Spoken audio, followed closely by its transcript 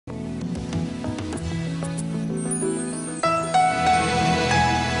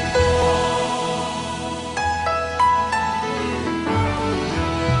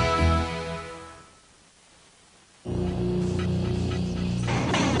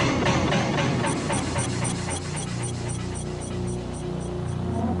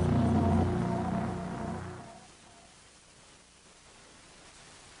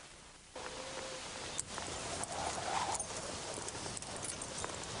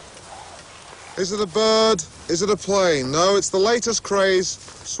Is it a bird? Is it a plane? No, it's the latest craze,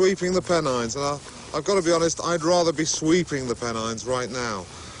 sweeping the Pennines. And I've got to be honest, I'd rather be sweeping the Pennines right now.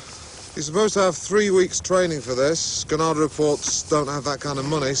 You're supposed to have 3 weeks training for this. Legendado reports don't have that kind of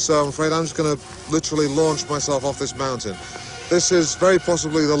money, so I'm afraid I'm just going to literally launch myself off this mountain. This is very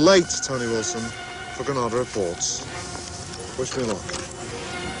possibly the late Tony Wilson for Legendado reports. Wish me luck.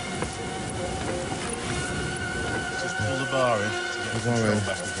 Just pull the bar in.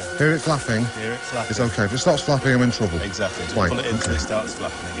 Hear it flapping? Hear it flapping. It's okay. If it stops flapping, I'm in trouble. Exactly. Just Wait, pull it in until it starts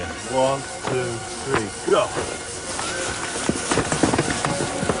flapping again. 1, 2, 3, go!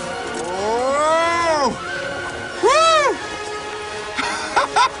 Whoa! Woo!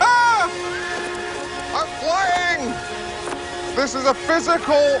 I'm flying! This is a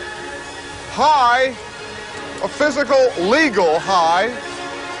physical high, a physical, legal high.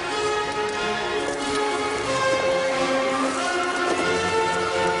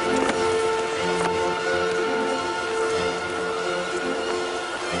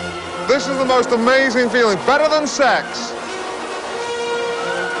 This is the most amazing feeling, better than sex.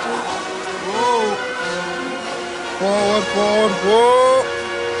 Whoa. Forward, forward, whoa.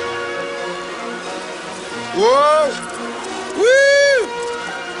 Whoa. Woo!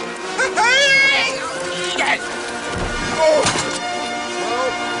 Yes! Oh.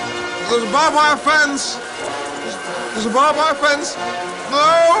 There's a barbed wire fence. There's a barbed wire fence.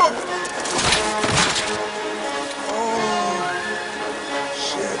 No!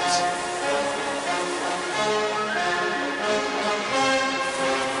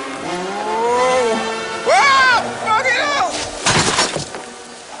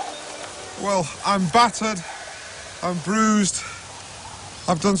 Well, I'm battered, I'm bruised,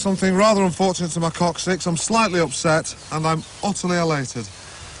 I've done something rather unfortunate to my coccyx, I'm slightly upset, and I'm utterly elated.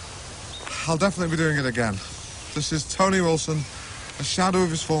 I'll definitely be doing it again. This is Tony Wilson, a shadow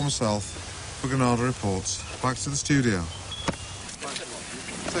of his former self, for Legendado Reports. Back to the studio.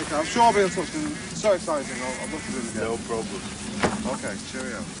 Take care, I'm sure I'll be in touch, because it's so exciting, I'd love to do it again. No problem. Okay,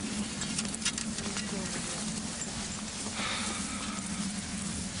 cheerio.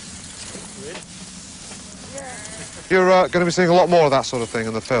 You're going to be seeing a lot more of that sort of thing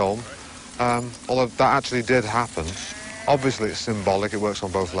in the film, although that actually did happen. Obviously, it's symbolic, it works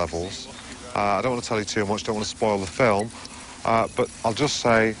on both levels. I don't want to tell you too much, don't want to spoil the film, but I'll just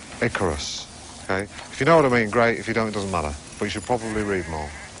say Icarus, okay? If you know what I mean, great. If you don't, it doesn't matter. But you should probably read more.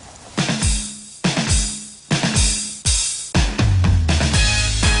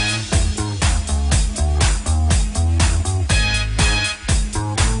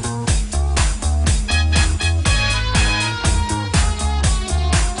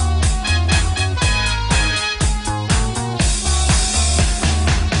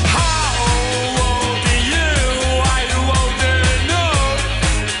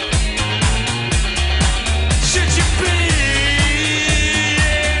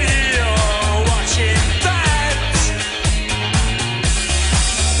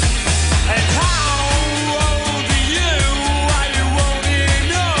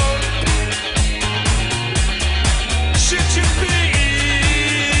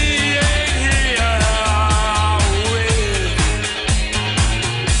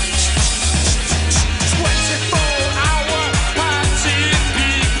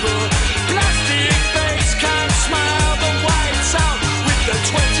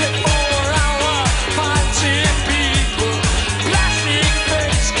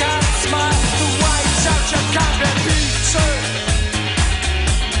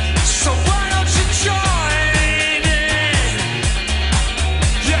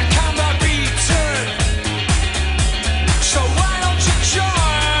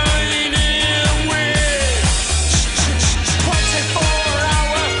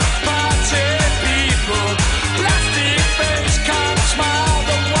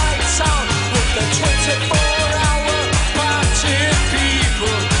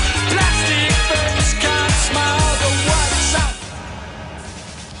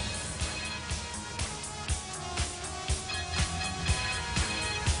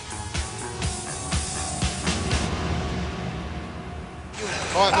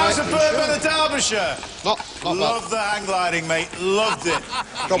 Right, how's the bird by the Derbyshire? Not Love the hang gliding, mate. Loved it.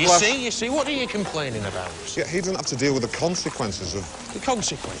 You see, what are you complaining about? Yeah, he doesn't have to deal with the consequences of... The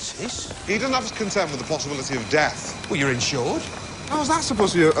consequences? He doesn't have to contend with the possibility of death. Well, you're insured. How's that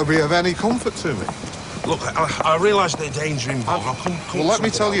supposed to be of any comfort to me? Look, I realise the danger involved. I'll come well, let me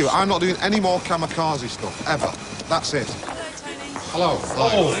tell you, else. I'm not doing any more kamikaze stuff, ever. That's it. Hello, Tony. Hello.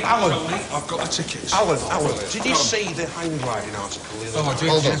 Oh, Alan. I've got the tickets. Alan, did you see the hang-gliding article the other Oh, I day? did,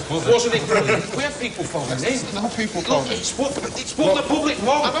 Hold yes. on. Wasn't it brilliant? We had people phoning in. No people Look, phoning. it's what the public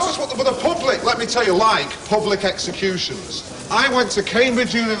wants. I know it's what the public, let me tell you, like public executions. I went to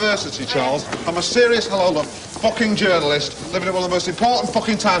Cambridge University, Charles. I'm a serious, hello, look, fucking journalist living in one of the most important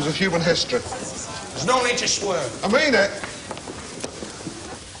fucking times of human history. There's no need to swear. I mean it.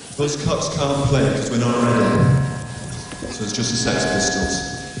 Buzzcocks can't play because we're not ready. So it's just the Sex Pistols.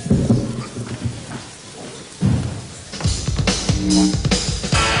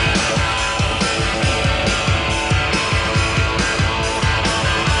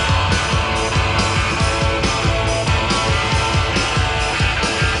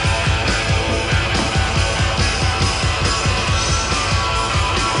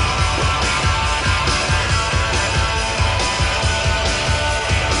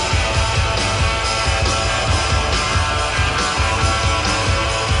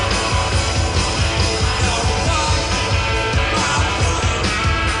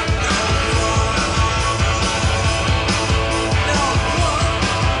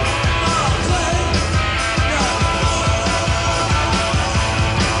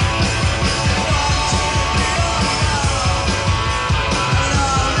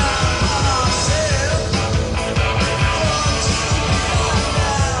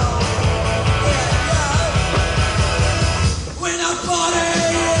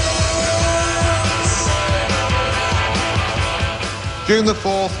 June the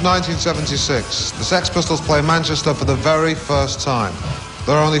 4th, 1976. The Sex Pistols play Manchester for the very first time.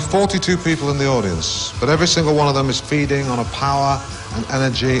 There are only 42 people in the audience, but every single one of them is feeding on a power, an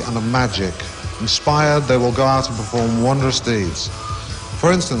energy, and a magic. Inspired, they will go out and perform wondrous deeds.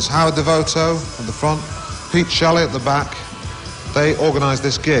 For instance, Howard Devoto at the front, Pete Shelley at the back. They organised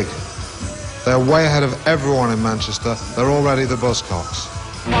this gig. They're way ahead of everyone in Manchester. They're already the Buzzcocks.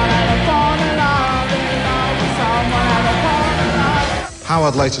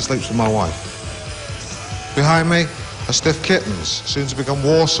 Howard later sleeps with my wife. Behind me are Stiff Kittens, soon to become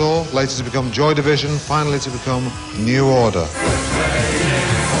Warsaw, later to become Joy Division, finally to become New Order.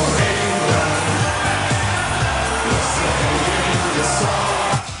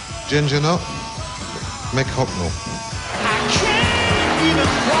 Ginger Nut, Mick Hucknall.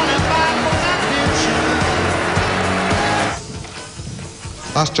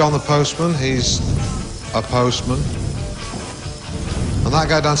 That's John the Postman, he's a postman. And that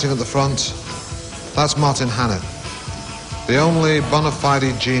guy dancing at the front, that's Martin Hannett, the only bona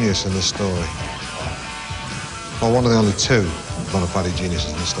fide genius in this story. Well, one of the only two bona fide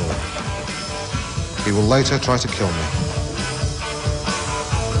geniuses in the story. He will later try to kill me.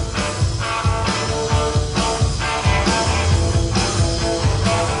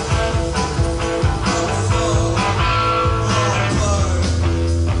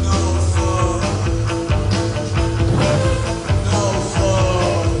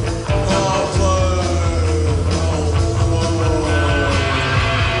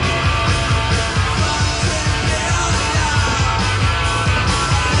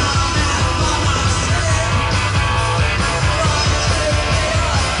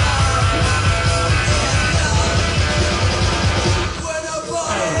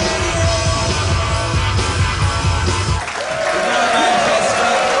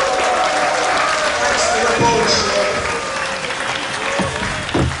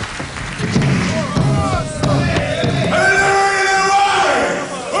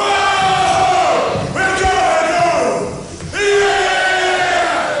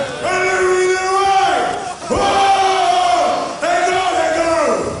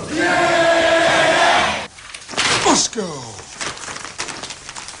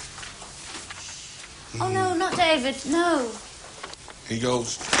 Oh, no, not David, no. He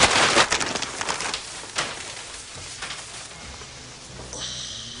goes.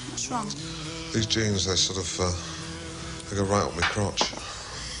 What's wrong? These jeans, they sort of, they go right up my crotch.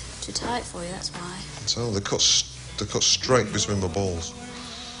 Too tight for you, that's why. So they cut straight between my balls.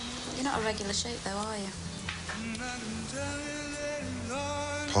 You're not a regular shape, though, are you?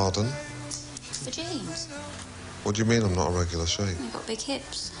 Pardon? The jeans. What do you mean I'm not a regular shape? You've got big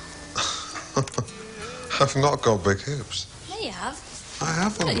hips. I've not got big hips. Yeah, you have. I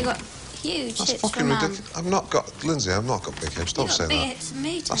haven't. Look, you've got huge That's hips fucking for a man. ridiculous. I've not got... Lindsay, I've not got big hips. Don't You've say got big that. hips for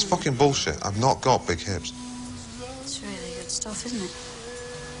me, That's Tony. fucking bullshit. I've not got big hips. It's really good stuff, isn't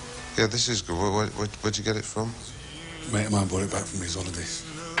it? Yeah, this is good. Where'd you get it from? Mate of mine brought it back from his holidays.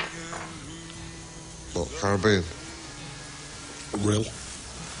 What, Caribbean? Rill.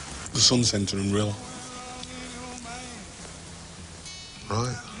 The Sun Centre in Rill.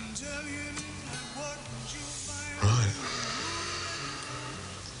 Right. Right.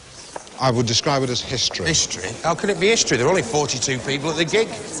 I would describe it as history. History? How can it be history? There are only 42 people at the gig.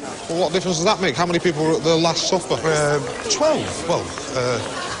 Well, what difference does that make? How many people were at the Last Supper? 12. Well,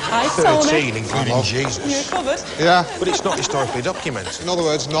 Hi, 13, Tony. including Jesus. You're covered. Yeah. But it's not historically documented. In other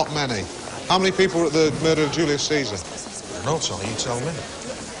words, not many. How many people were at the murder of Julius Caesar? No, Tony, you tell me.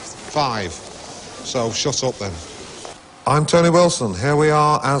 5. So shut up then. I'm Tony Wilson. Here we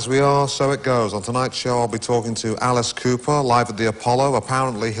are, as we are, so it goes. On tonight's show, I'll be talking to Alice Cooper, live at the Apollo.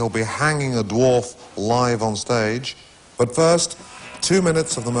 Apparently, he'll be hanging a dwarf live on stage. But first, 2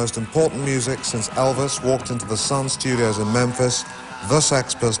 minutes of the most important music since Elvis walked into the Sun Studios in Memphis, the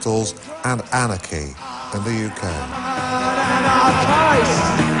Sex Pistols, and Anarchy in the UK.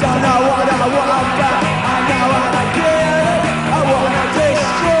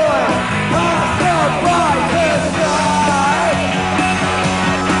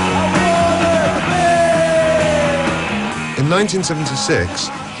 In 1976,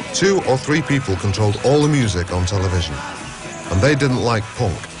 2 or 3 people controlled all the music on television, and they didn't like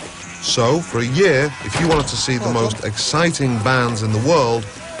punk. So, for a year, if you wanted to see the most exciting bands in the world,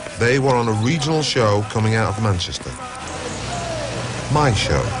 they were on a regional show coming out of Manchester. My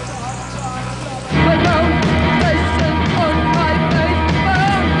show.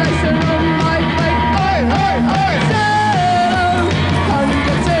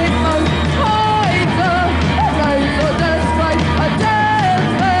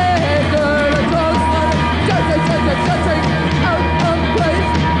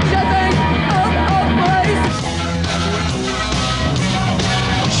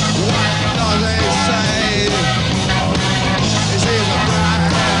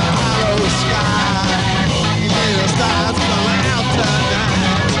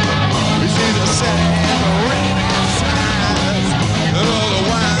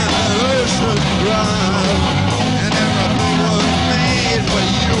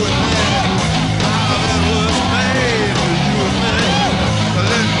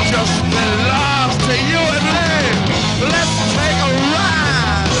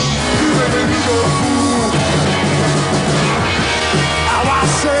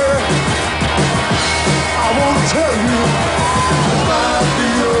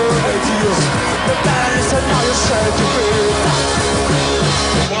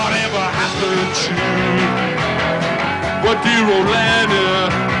 Whatever happened to what dear Orlando,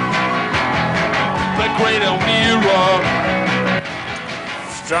 the great Elmira?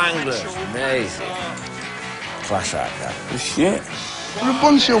 Stranglers, amazing. Class act, that. Shit. We're a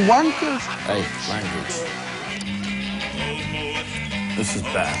bunch of wankers. Hey, language. This is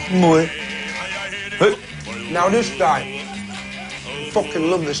bad. Boy. Now this guy, I fucking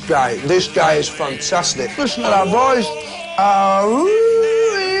love this guy. This guy is fantastic. Listen to that voice.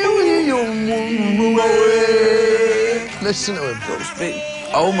 Listen to him. Got a bit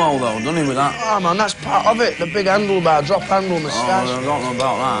homo though, doesn't he, with that? Oh man, that's part of it. The big handlebar, drop handle moustache. Oh, I don't know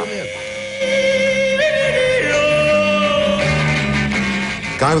about that.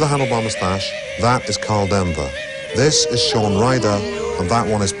 Guy with the handlebar moustache, that is Carl Denver. This is Sean Ryder, and that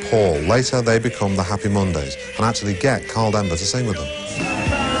one is Paul. Later, they become the Happy Mondays and actually get Carl Denver to sing with them.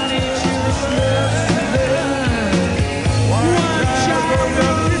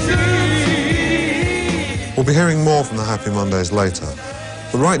 We'll be hearing more from the Happy Mondays later.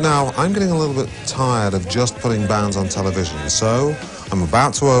 But right now, I'm getting a little bit tired of just putting bands on television, so I'm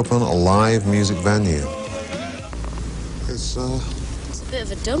about to open a live music venue. It's a bit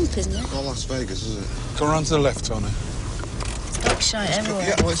of a dump, isn't it? Not Las Vegas, is it? Go around to the left, Tony. Dog shite everywhere.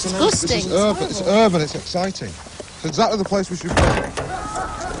 Yeah, well, it's disgusting. This is urban. It's urban. It's exciting. It's exactly the place we should be.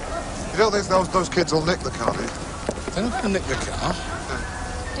 You don't think those kids will nick the car, do you? They're not going to nick the car.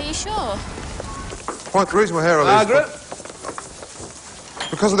 Are you sure? Quite the reason we're here, Margaret?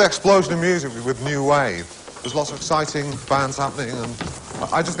 because of the explosion of music with New Wave. There's lots of exciting bands happening, and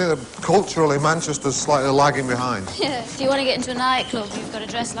I just think that culturally Manchester's slightly lagging behind. Yeah. If you want to get into a nightclub, you've got to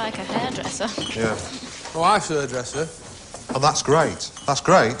dress like a hairdresser. Yeah. Oh, I'm a hairdresser. And that's great. That's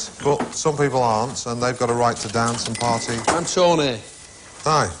great, but some people aren't, and they've got a right to dance and party. I'm Tony.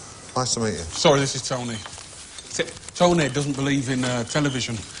 Hi. Nice to meet you. Sorry, this is Tony. Tony doesn't believe in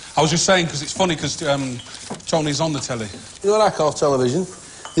television. I was just saying, because it's funny, because Tony's on the telly. You know what I call television?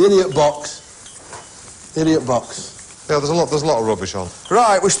 The idiot box. The idiot box. Yeah, there's a lot of rubbish on.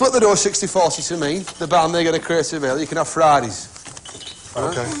 Right, we split the door 60-40 to me. The band, they get a creative meal. You can have Fridays.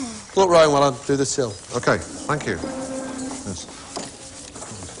 Okay. Right? Look round while I do the till. Okay, thank you. Yes.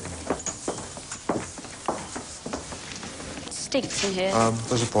 Stinks in here.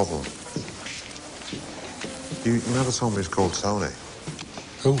 There's a problem. You never told me he's called Tony.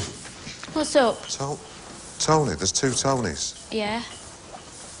 Who? What's up? Tony, there's 2 Tonys. Yeah.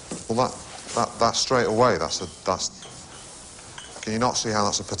 Well, that straight away, can you not see how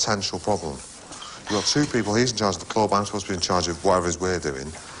that's a potential problem? You've got two people, he's in charge of the club, I'm supposed to be in charge of whatever it is we're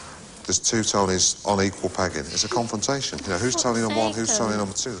doing. There's two Tonys on equal pegging. It's a confrontation. You know, who's Tony number one, who's Tony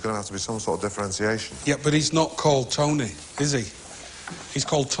number two? There's going to have to be some sort of differentiation. Yeah, but he's not called Tony, is he? He's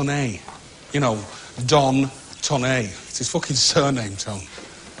called Tony. You know, Don Tony. It's his fucking surname, Tone.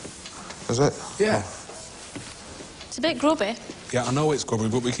 Is it? Yeah. It's a bit grubby. Yeah, I know it's grubby,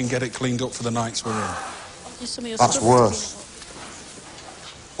 but we can get it cleaned up for the nights we're in. Just some of your That's stuff worse.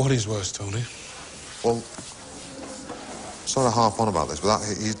 What is worse, Tony? Well, sort of harp on about this, but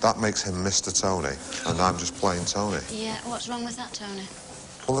that makes him Mr. Tony, and I'm just plain Tony. Yeah, what's wrong with that, Tony?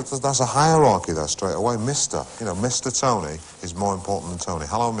 Well, that's a hierarchy there straight away. Mr. You know, Mr. Tony is more important than Tony.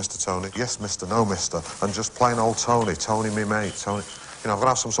 Hello, Mr. Tony. Yes, Mr. No, Mr. And just plain old Tony. Tony, me mate. Tony. You know, I've got to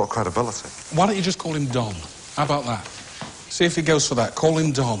have some sort of credibility. Why don't you just call him Don? How about that? See if he goes for that. Call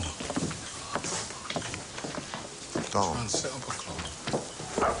him Don. Don. And set up a club.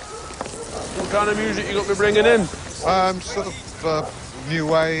 What kind of music you got me bringing in? Sort of new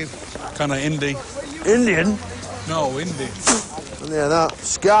wave. Kind of indie. Indian? No, indie. Yeah, that.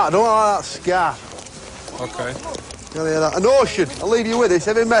 Ska. I don't like that ska. Okay. Can I hear that? An Ocean. I'll leave you with this.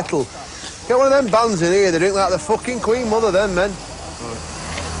 Heavy metal. Get one of them bands in here. They drink like the fucking Queen Mother, them men.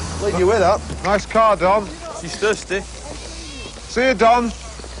 Leave you with that. Nice car, Don. She's thirsty. See you, Don. I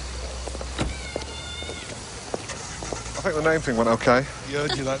think the name thing went okay. You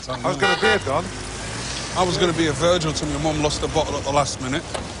heard you that time. I was going to be a Don. I was going to be a Virgil till your mum lost the bottle at the last minute.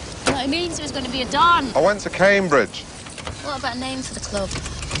 No, it means it was going to be a Don. I went to Cambridge. What about a name for the club?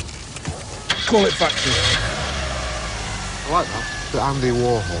 Call it Factory. I like that. The Andy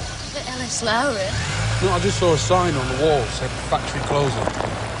Warhol. A bit Ellis Lowry. No, I just saw a sign on the wall that said Factory closing.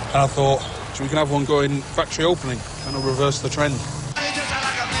 And I thought, we can have one going factory opening and it'll reverse the trend.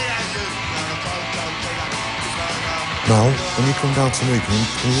 Now, when you come down to me, can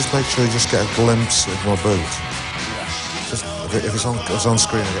you just make sure you just get a glimpse of my boot? Just, if it's on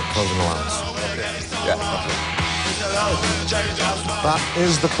screen, I get clothing allowance. That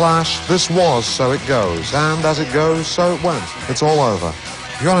is the clash. This was So It Goes. And as it goes, so it went. It's all over.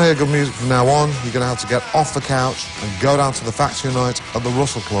 If you want to hear good music from now on, you're going to have to get off the couch and go down to the factory night at the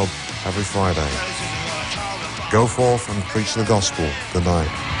Russell Club every Friday. Go forth and preach the gospel. Good night.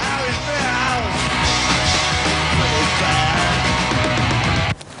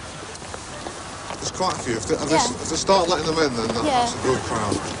 There's quite a few. If they start letting them in, then that's a good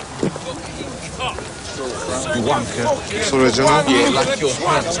crowd. You wanker. It's original. Yeah, like your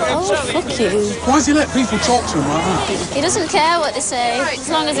hands. Oh, fuck you. Why does he let people talk to him like that? He doesn't care what they say, as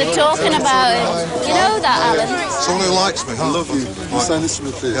long as they're talking about it. You know that, Alan? Someone who likes me. I love you. Right. Sign this to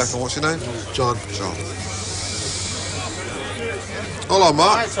me, please. Yeah, what's your name? John. John. Hello,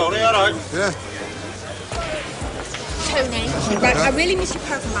 Mark. Hi, Tony, all right? Yeah. Tony, right, I really miss your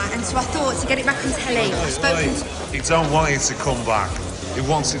programme, and so I thought to get it back on telly, I've spoken to... He don't want it to come back. He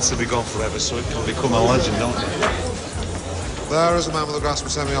wants it to be gone forever so it can become a legend, don't he? There is a man with a grasp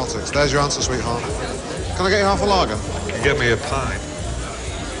of semiotics. There's your answer, sweetheart. Can I get you half a lager? You can get me a pint.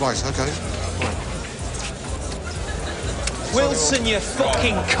 Right, OK. Wilson, you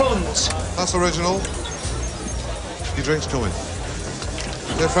fucking cunt! That's original. Your drink's coming.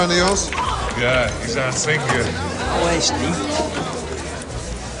 Is he a friend of yours? Yeah, he's our singer. Oh, where's Steve?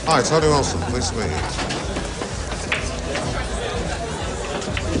 Hi, Tony Wilson. Pleased to meet you.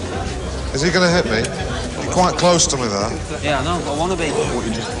 Is he going to hit me? You're quite close to me there. Yeah, I know, I want to be.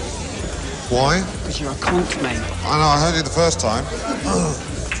 Why? Because you're a cunt, mate. I know, I heard you the first time.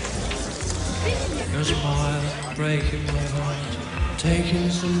 Your smile breaking my heart, taking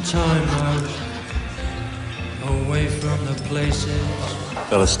some time out, away from the places.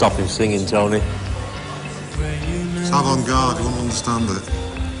 Gotta stop him singing, Tony. It's avant-garde, you won't understand it.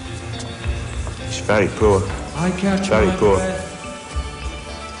 It's very poor. I catch Very my poor. breath.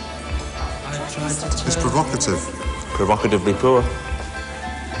 It's provocative. Provocatively poor.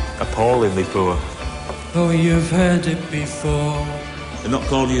 Appallingly poor. Oh, you've heard it before. They're not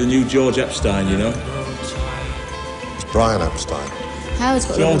calling you the new George Epstein, you know? It's Brian Epstein. Howard's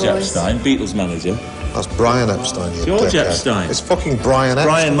got George the voice. Epstein, Beatles manager. That's Brian Epstein, you George dickhead. Epstein. It's fucking Brian Epstein.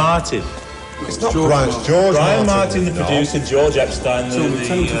 Brian Martin. It's not Brian, it's George Brian Martin. Martin, the producer, George Epstein,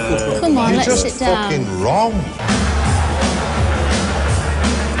 the Come on, You're let's just sit down. fucking wrong.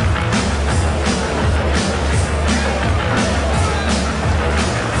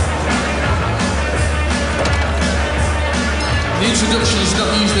 The introduction is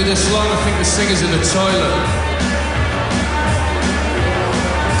not usually this long. I think the singer's in the toilet.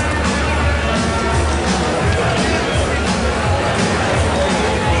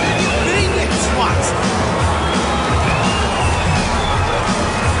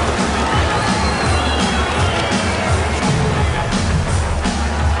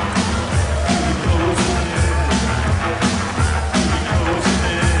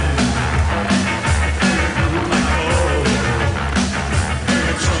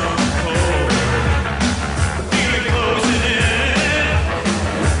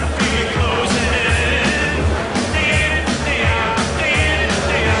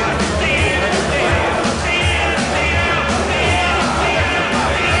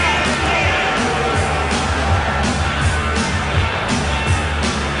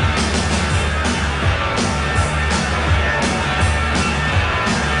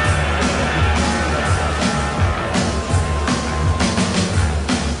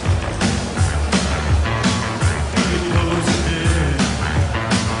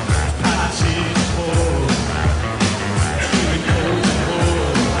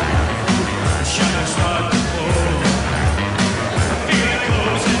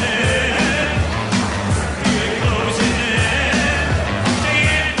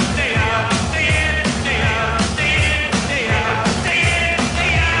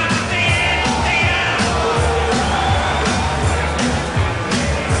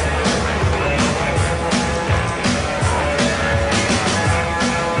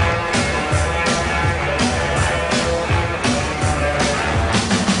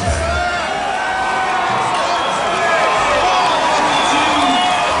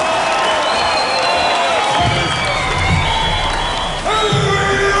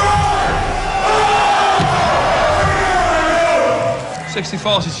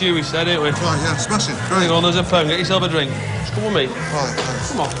 60-42, we said, ain't we? Right, yeah, smash it. Hang on, there's a pound. Get yourself a drink. Just come with me. Right, thanks.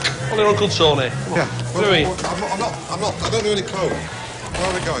 Come on. Only your Uncle Tony. Come on. Yeah. What do you mean? I'm not, I don't do any coke. Where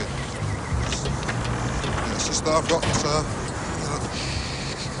are we going? It's just that I've got, come on,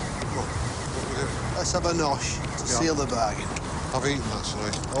 what are we doing? Let's have a nosh to seal the bargain. I've eaten,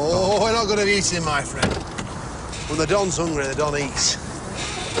 actually. Oh, we're not going to be eating, my friend. When the Don's hungry, the Don eats.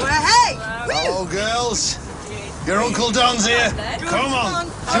 Well, hey! Hello, girls. Your Uncle Don's here. Come on.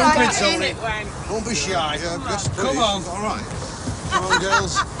 Jump in, Tony. Don't be shy. Yeah, just Come on. All right. Come on,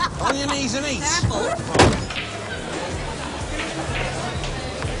 girls. On your knees and eat.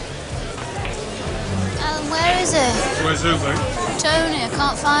 Alan, where is he? Where's who, mate? Tony, I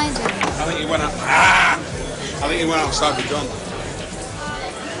can't find him. I think he went out. I think he went outside with John.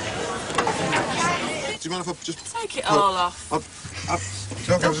 Do you mind if I just... Take it all off.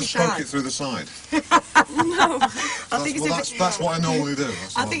 Don't go just poke it through the side. No, I think it's a bit... That's what I normally do.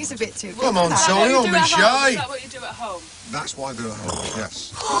 I think it's a bit too... Come on, Tony, don't be shy. Is that what you do at home? That's what I do at home,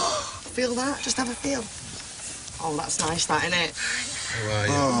 yes. Feel that? Just have a feel. Oh, that's nice, that, isn't it?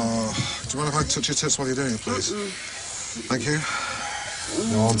 Oh, do you mind if I touch your tits while you're doing it, please? Thank you.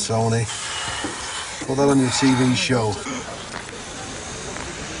 Go on, Tony. Put that on your TV show.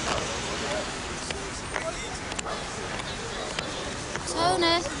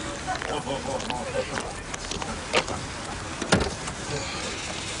 Tony.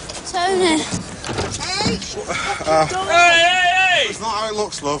 Tony. Hey! It's not how it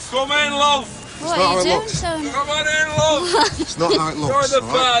looks, love. Come in, love. What not are you how it doing, looks. Tony? Come on in, love. It's not how it looks. Join the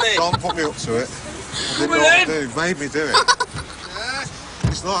all right? party. Don't put me up to it. Come in. You've made me do it.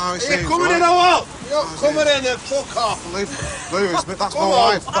 It's not how it seems. Coming right? in or what? You're coming in and fuck off. Lou, that's my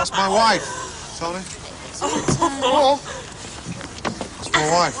wife. That's my wife. Tony. Come on. That's my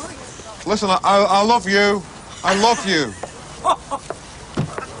wife. Listen, I love you. I love you.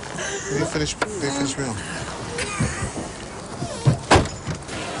 Can you finish me off?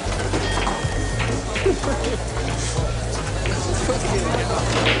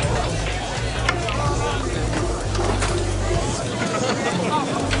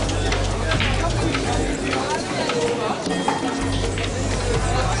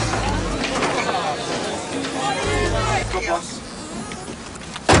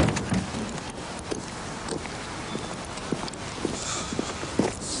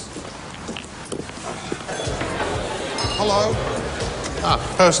 Hello? Ah,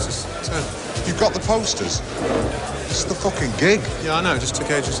 posters. You've got the posters? This is the fucking gig. Yeah, I know. It just took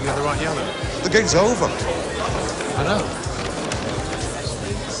ages to get the right yellow. The gig's over. I know.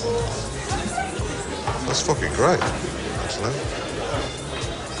 That's fucking great, actually.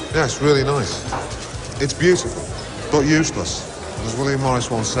 Yeah, it's really nice. It's beautiful, but useless. And as William Morris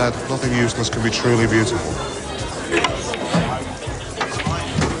once said, nothing useless can be truly beautiful.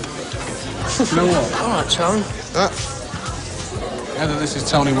 You know what? All right, Tony. Heather, this is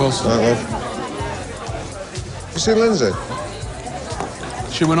Tony Wilson. You see Lindsay?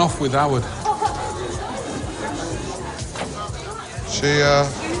 She went off with Howard. She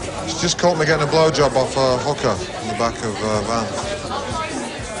just caught me getting a blowjob off a hooker in the back of a van.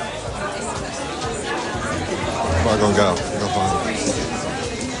 Right, go and get her. Go find her.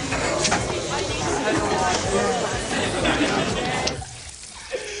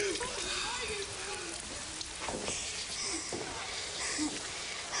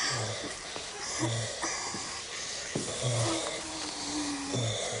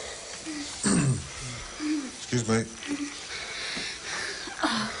 Excuse me.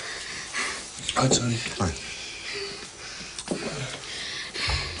 Hi, Tony. Hi.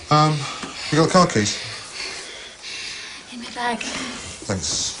 You got the car keys? In my bag.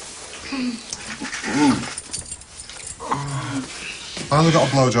 Thanks. I only got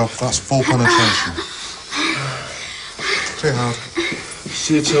a blowjob. That's full penetration. See you, Howard.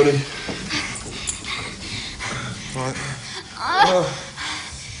 See you, Tony. Right.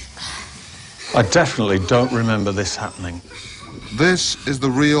 I definitely don't remember this happening. This is the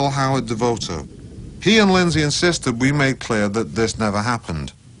real Howard Devoto. He and Lindsay insisted we made clear that this never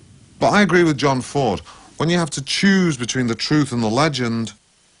happened. But I agree with John Ford. When you have to choose between the truth and the legend,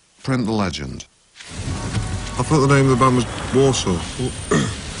 print the legend. I thought the name of the band was Warsaw. You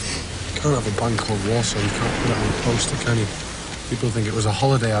can't have a band called Warsaw. You can't put it on a poster, can you? People think it was a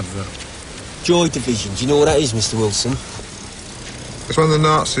holiday advert. Joy Division. Do you know what that is, Mr. Wilson? It's when the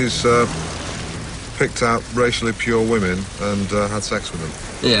Nazis picked out racially pure women and had sex with them.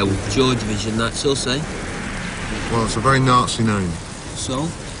 Yeah, well, Joy Division, that's us, eh? Well, it's a very Nazi name. So?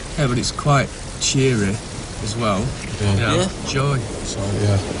 Yeah, but it's quite cheery as well. Yeah. You know, Yeah. joy. So,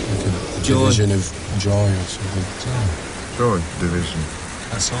 yeah, like a Joy. division of joy or something. Joy Division.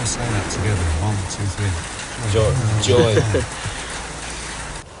 Let's all say that together. 1, 2, 3. Joy.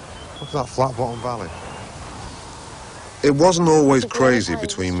 Look at that flat bottom valley. It wasn't always crazy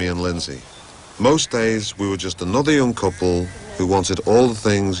between me and Lindsay. Most days we were just another young couple who wanted all the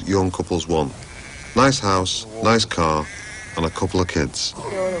things young couples want. Nice house, nice car, and a couple of kids. You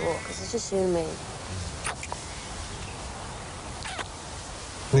don't want to walk, because it's just you and me.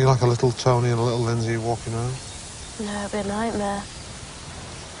 Are you like a little Tony and a little Lindsay walking around? No, it'd be a nightmare.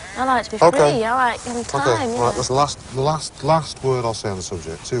 I like to be free. I like having time. Okay, right, that's the last word I'll say on the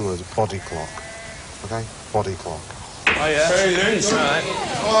subject. 2 words, body clock. Okay? Body clock. Oh, yeah. Very nice. Right.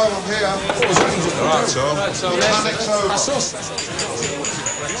 Oh, I'm here. All right, Tom. Panic's over. That's us.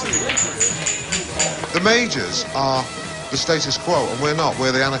 The majors are the status quo, and we're not.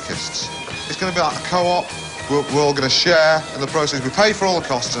 We're the anarchists. It's going to be like a co-op. We're all going to share in the process. We pay for all the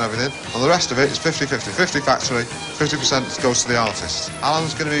costs and everything, and the rest of it is 50-50. 50 factory, 50% goes to the artist.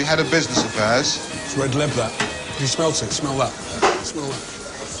 Alan's going to be head of business affairs. It's red leb, that. You smelt it. Smell that. Smell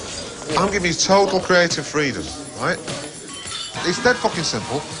that. I'm giving you total creative freedom, right? It's dead fucking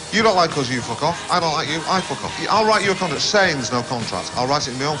simple. You don't like us, you fuck off. I don't like you, I fuck off. I'll write you a contract saying there's no contract. I'll write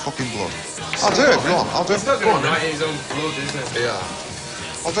it in my own fucking blood. I'll do it, go on, I'll do it. Go on, write his own blood, isn't it? Yeah.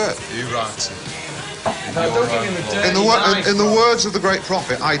 I'll do it. You write it. No, don't give him a dirty in the words of the great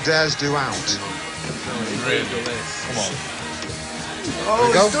prophet, I dares do out. Really? Come on. Oh,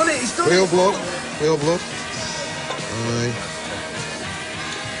 he's done it, he's done Real it. blood, real blood. Aye.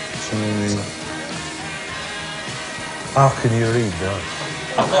 Tony. How can you read that?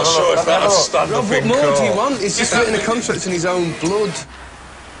 I'm not sure if that'll stand up What in more court. do you want? He's just written a contract in his own blood.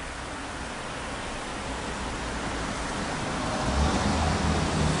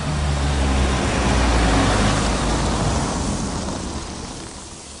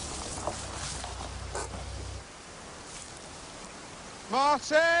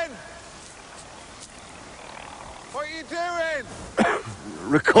 Martin! What are you doing?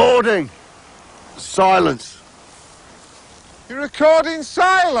 Recording. Silence. You're recording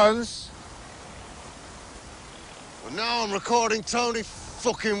silence? Well, now I'm recording Tony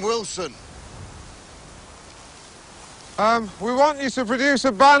fucking Wilson. We want you to produce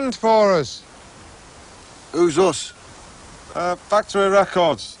a band for us. Who's us? Factory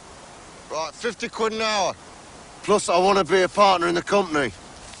Records. Right, 50 quid an hour. Plus, I want to be a partner in the company.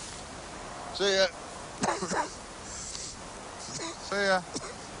 See ya. See ya.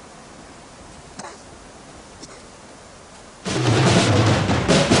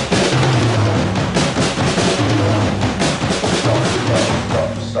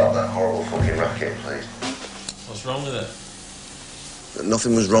 Stop that horrible fucking racket, please. What's wrong with it?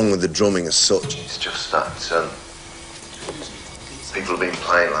 Nothing was wrong with the drumming as such. It's just that people have been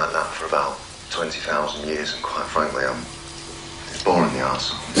playing like that for about 20,000 years, and quite frankly, it's boring the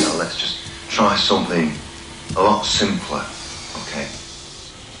arse. So let's just try something a lot simpler, okay?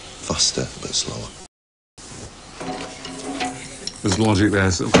 Faster, but slower. There's logic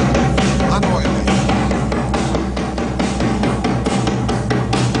there, so. I know what you mean.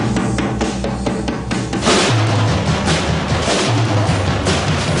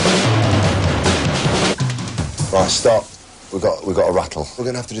 Right, stop. We've got a rattle. We're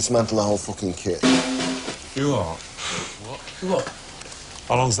gonna have to dismantle the whole fucking kit. You are? What?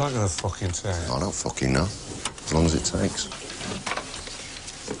 How long's that gonna fucking take? I don't fucking know. As long as it takes.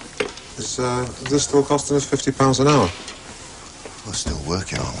 Is this still costing us £50 an hour? We're still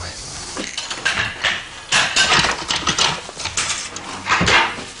working, aren't we?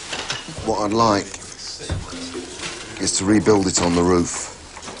 What I'd like is to rebuild it on the roof.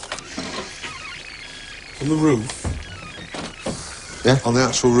 On the roof? Yeah, on the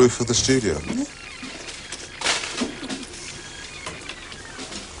actual roof of the studio.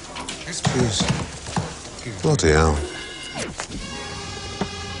 Jeez. Bloody hell.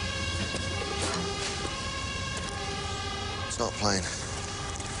 Stop playing.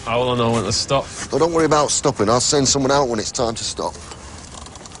 How will I know when to stop? Well, don't worry about stopping. I'll send someone out when it's time to stop.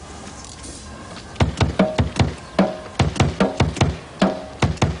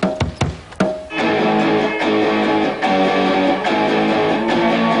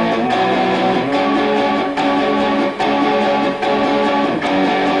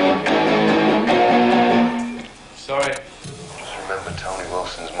 Sorry. Just remember Tony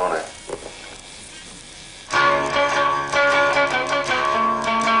Wilson's money.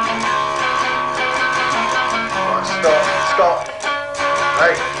 Right, stop.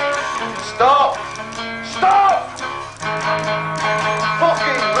 Hey, stop! Stop!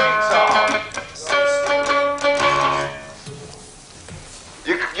 Fucking retard!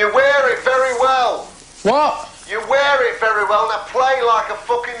 You wear it very well. What? You wear it very well, now play like a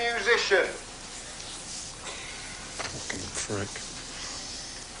fucking musician. Fucking prick.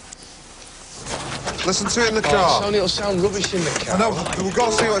 Listen to it in the car. It'll sound rubbish in the car. I know, we've got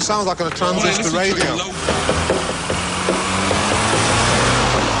to see what it sounds like on a transistor radio.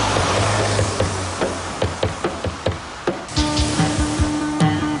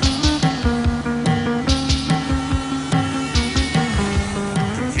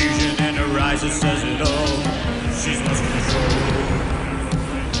 Confusion in her eyes, it says it all. She's lost control.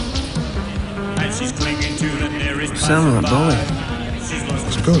 And she's clinging to the nearest Sound like Bowie.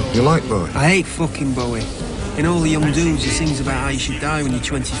 It's good. You like Bowie? I hate fucking Bowie. In All the Young Dudes, he sings about how you should die when you're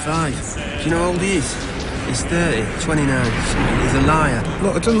 25. Do you know how old he is? He's 30, 29, something. He's a liar.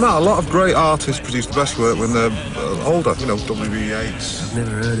 Look, it doesn't matter. A lot of great artists produce the best work when they're older. You know, W.B. Yeats. I've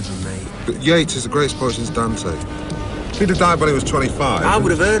never heard of him, mate. But Yeats is the greatest poet since Dante. If he'd have died when he was 25... I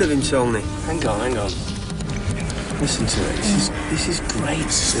would have heard of him, Tony. Hang on. Listen to it. This is great. You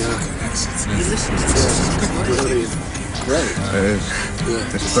listen to it. Great. It is.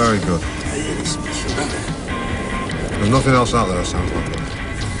 Yeah. It's very good. There's nothing else out there that sounds like it.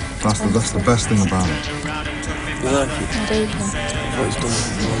 That's the best thing about it. You like it? I do. What he's done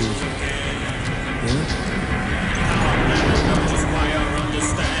with the world. Yeah?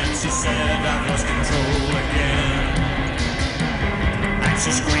 She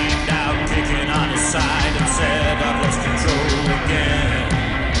screamed out, kicking on his side, and said, I've lost control again.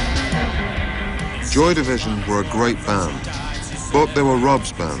 Joy Division were a great band, but they were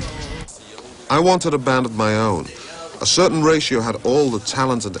Rob's band. I wanted a band of my own. A certain ratio had all the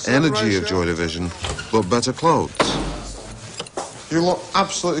talent and energy of Joy Division, but better clothes. You look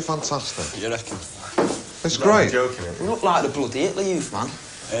absolutely fantastic. You reckon? It's great. You look like the bloody Hitler Youth, man.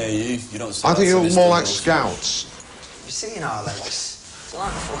 Hey, you don't say I think that you to look more Mr. like Wilson. Scouts. You're seeing our legs. It's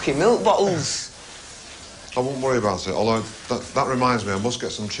like fucking milk bottles. I won't worry about it, although that reminds me, I must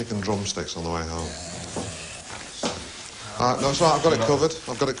get some chicken drumsticks on the way home. No, it's all right, I've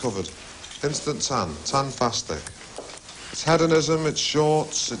got it covered. Instant tan fastic. It's hedonism, it's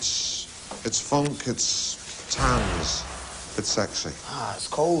shorts, it's funk, it's tans. It's sexy. Ah, it's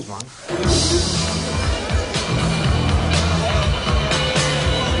cold, man.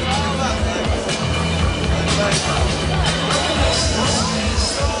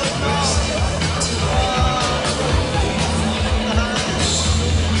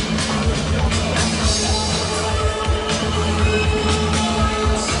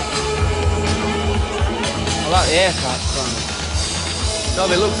 I like the haircuts, no,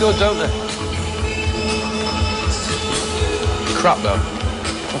 they look good, don't they? Crap, though.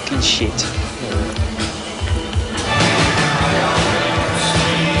 Fucking shit.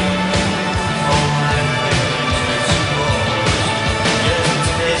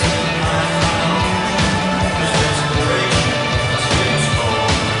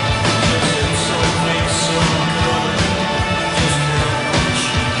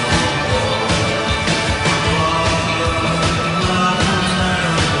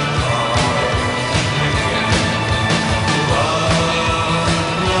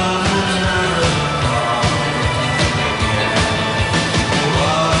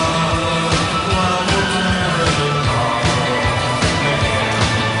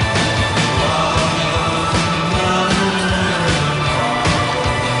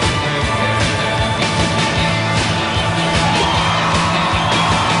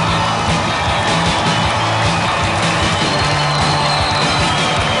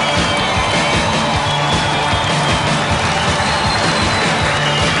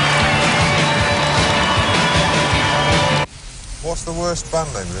 What's the worst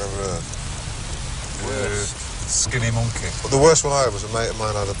band name you ever heard? Skinny Monkey. Well, the worst one I heard was a mate of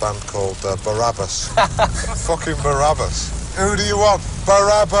mine had a band called Barabbas. Fucking Barabbas. Who do you want?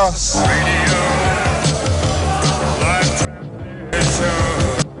 Barabbas!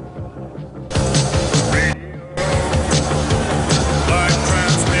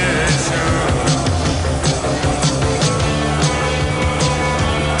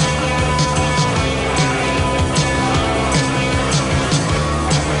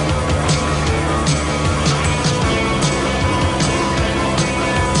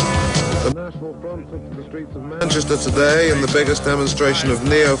 Manchester today in the biggest demonstration of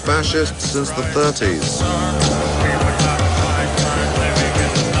neo-fascists since the 30s.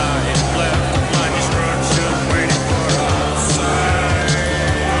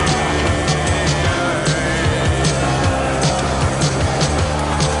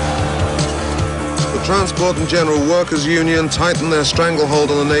 The Transport and General Workers Union tightened their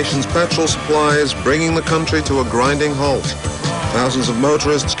stranglehold on the nation's petrol supplies, bringing the country to a grinding halt. Thousands of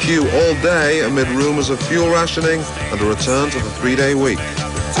motorists queue all day amid rumours of fuel rationing and a return to the 3-day week.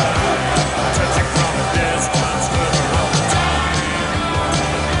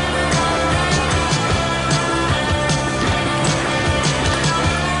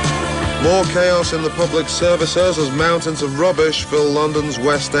 More chaos in the public services as mountains of rubbish fill London's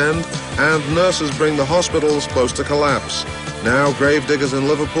West End and nurses bring the hospitals close to collapse. Now gravediggers in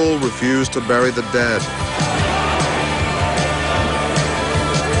Liverpool refuse to bury the dead.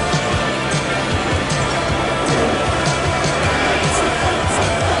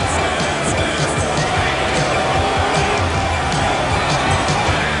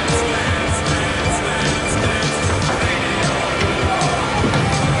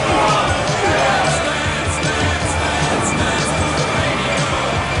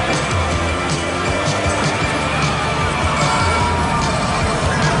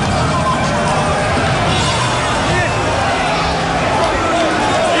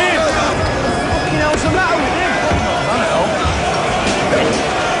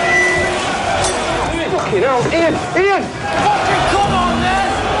 Ian! Ian! Fucking come on,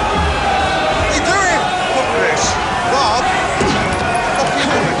 then! What are you doing? Look at this. Rob?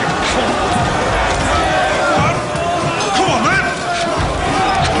 Come on, man!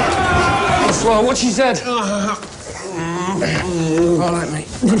 Slow, what she said? All right, mate.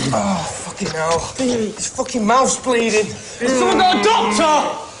 Oh, fucking hell. His fucking mouth's bleeding. Has someone got a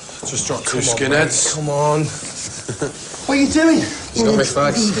doctor? Just dropped two skinheads. Come on. What are you doing? He's got me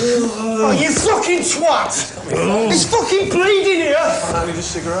fags. Oh, you fucking twat! He's fucking bleeding here! I need a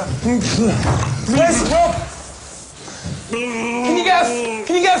cigarette. Where's Rob? Can you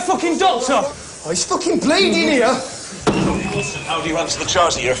get a fucking doctor? Oh, he's fucking bleeding here! Listen, how do you answer the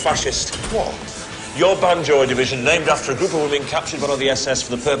charge that you're a fascist? What? Your banjo division, named after a group of women captured by the SS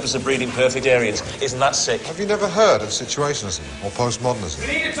for the purpose of breeding perfect Aryans. Isn't that sick? Have you never heard of situationism or postmodernism?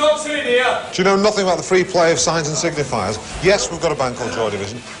 We need a doctor in here! Do you know nothing about the free play of signs and signifiers? Yes, we've got a band called Joy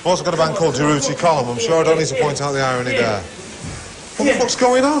Division. We've also got a band called Geruti Column. I'm sure I don't need to point out the irony there. What the fuck's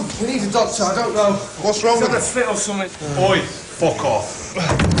going on? We need a doctor, I don't know. What's wrong with a it? fit or something. Oi, fuck off.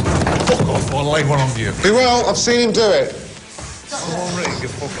 Fuck off, I'll lay one on you. He will, I've seen him do it. Come on, Rick, you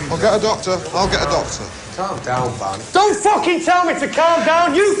fucking... I'll get a doctor. I'll get a doctor. Calm down, Van. Don't fucking tell me to calm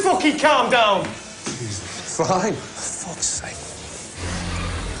down! You fucking calm down! Fine. For fuck's sake.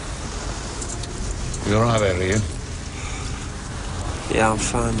 You all right there, Ian? Yeah, I'm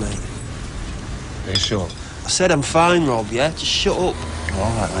fine, mate. Are you sure? I said I'm fine, Rob, yeah? Just shut up.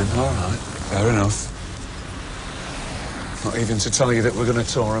 All right, then, all right. Fair enough. Not even to tell you that we're going to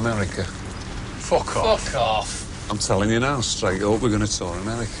tour America. Fuck off. Fuck off. I'm telling you now, straight up, we're going to tour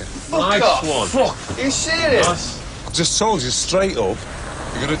America. Fuck off. One. Fuck. Are you serious? I just told you straight up,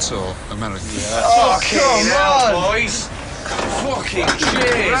 we're going to tour America. Yeah. Oh, come on, boys. Fucking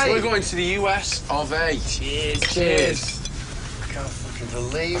cheers. We're going to the US of A. Cheers. Cheers. I can't fucking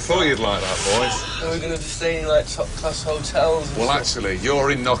believe I thought you'd like that, boys. We're going to be staying in, like, top-class hotels and Well, stuff. actually, you're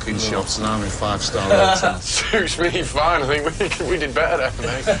in knocking shops and I'm in five-star hotels. Suits me fine. I think we did better there,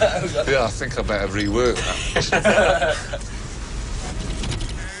 mate. Yeah, I think I better rework that.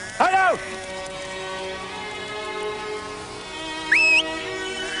 Hello!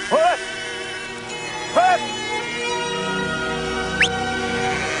 What? What?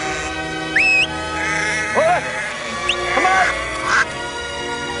 What? Come on!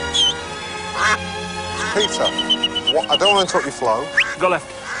 Peter, what, I don't want to interrupt your flow. Go left.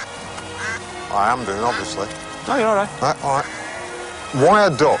 I am doing, obviously. No, you're all right. All right. Why a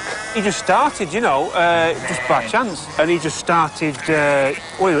duck? He just started, you know, just by chance. And he just started,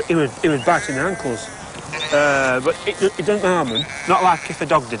 well, he was biting the ankles. But it didn't harm him. Not like if a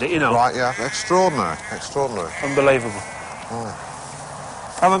dog did it, you know. Right, yeah. Extraordinary. Extraordinary. Unbelievable. Right.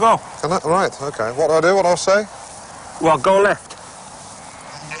 Have a go. Can I? Right, OK. What do I do? What do I say? Well, go left.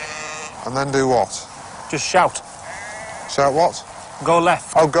 And then do what? Just shout. Shout what? Go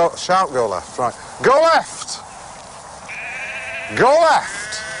left. Oh, shout go left, right. Go left! Go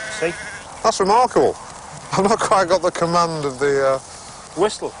left! See? That's remarkable. I've not quite got the command of the,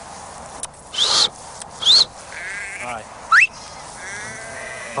 Whistle. Right.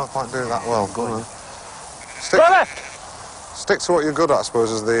 Not quite do that well. Go on. Go left! Stick to what you're good at, I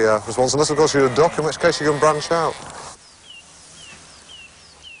suppose, is the response. Unless, of course, you're a duck, in which case you can branch out.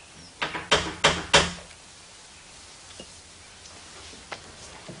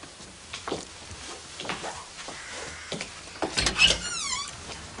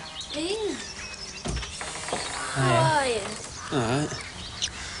 Ian. How are you? All right.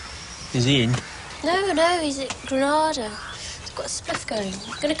 Is he in? No, he's at Granada. He's got a spliff going.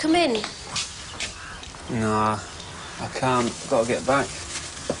 Gonna come in? Nah. I can't. Got to get back.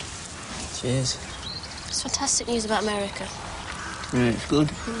 Cheers. It's fantastic news about America. Yeah, it's good.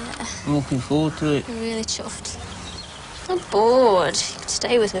 Yeah. I'm looking forward to it. I'm really chuffed. I'm bored. You could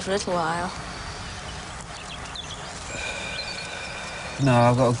stay with me for a little while. No,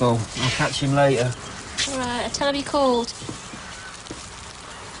 I've got to go. I'll catch him later. All right, I'll tell him you called.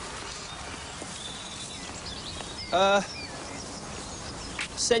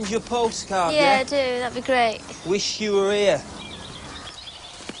 Send you a postcard, Yeah, do. That'd be great. Wish you were here.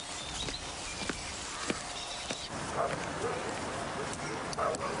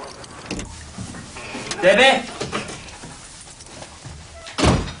 Debbie!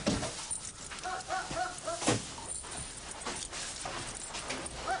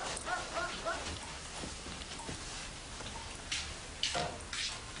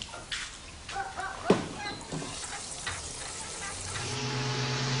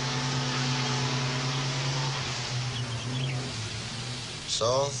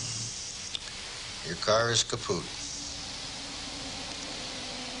 So, your car is kaput.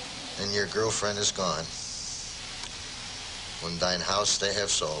 And your girlfriend is gone. Und dein Haus they have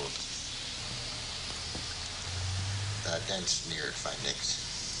sold. Da denkst du mir fein nix.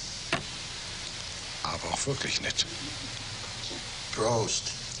 Aber auch wirklich nicht.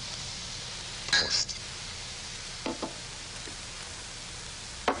 Prost. Prost.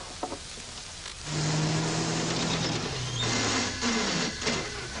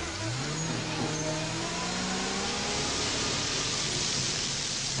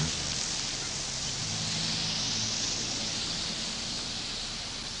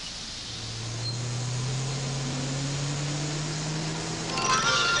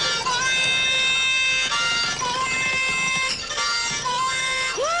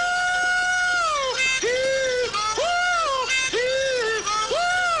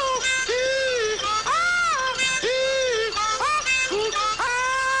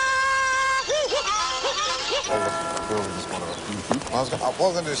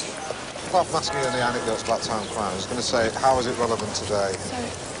 What I'm going to do is, apart from asking you any anecdotes about town crime, I was going to say, how is it relevant today?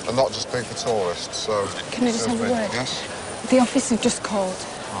 Sorry. And not just being for tourists, so... Can I just have a word? Yes? The office have just called.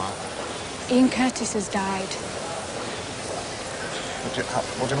 Right. Ian Curtis has died.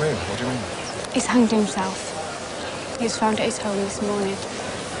 What do you mean? What do you mean? He's hanged himself. He was found at his home this morning.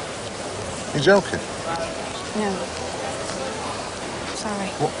 You're joking? No. Sorry.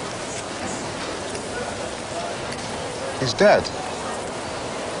 What? He's dead?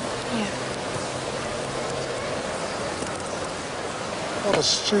 Yeah. What a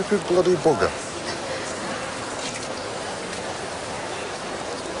stupid bloody bugger.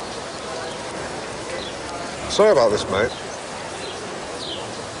 Sorry about this, mate.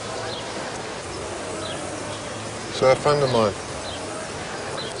 So a friend of mine.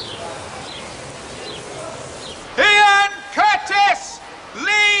 Ian Curtis,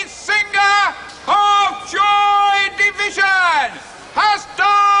 lead singer of Joy Division, has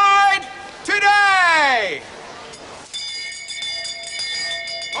died today.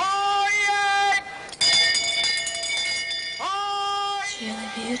 Oh, yeah. Oh, It's really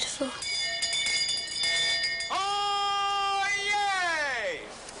beautiful. oh, yeah.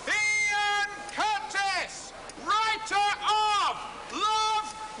 Ian Curtis, writer of Love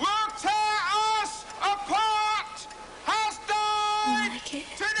Will Tear Us Apart, has died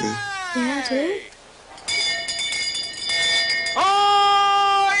today. Yeah, I do.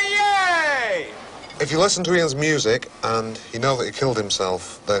 Oh, yay! If you listen to Ian's music and you know that he killed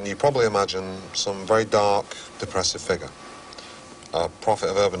himself, then you probably imagine some very dark, depressive figure. A prophet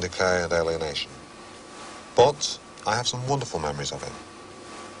of urban decay and alienation. But I have some wonderful memories of him,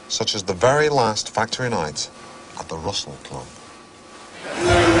 such as the very last factory night at the Russell Club.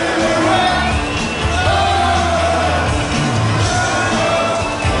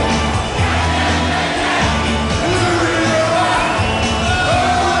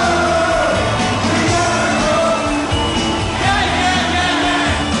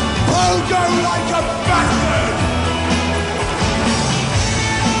 I'll go like a bastard!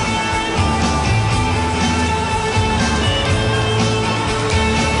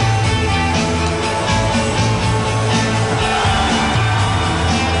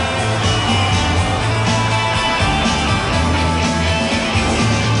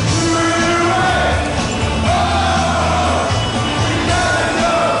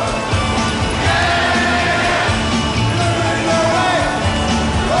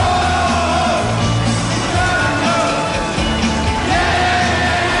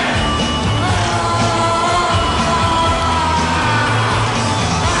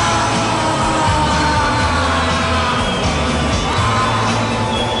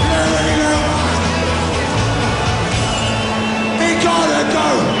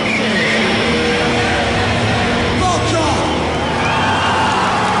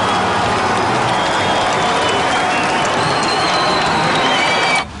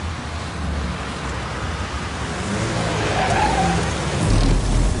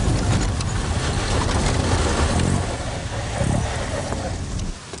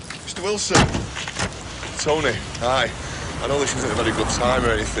 Wilson. Tony, hi. I know this isn't a very good time or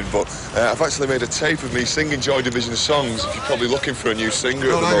anything, but I've actually made a tape of me singing Joy Division songs. If you're probably looking for a new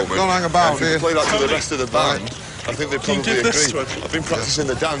singer at the moment. Don't hang about, if you play that to the rest of the band, I think they probably agree. I've been practicing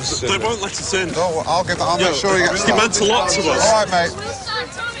the dance. They won't let us in. No, I'll make sure he gets He meant a lot to us. All right, mate.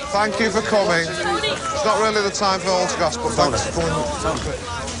 Thank you for coming. It's not really the time for autographs, but thanks for coming.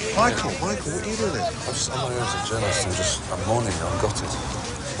 Michael, what are you doing? I'm my own as a journalist. I'm mourning. I'm gutted.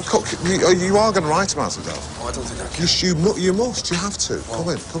 You are going to write about it, though. Oh, I don't think I can. You must. You have to. Well,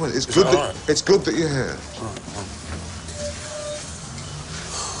 come in. It's good that you're here.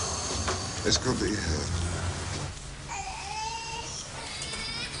 It's good that you're here.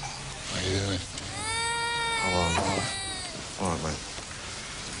 How are you doing? Hello. All right, mate.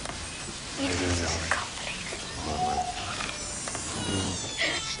 How are you doing, Joey? All right, mate.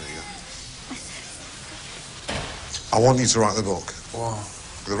 See ya. I want you to write the book. Wow.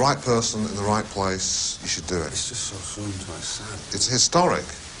 The right person in the right place, you should do it. It's just so soon to accept. It's historic.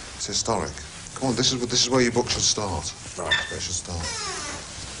 It's historic. Come on, this is where your book should start. Right. It should start.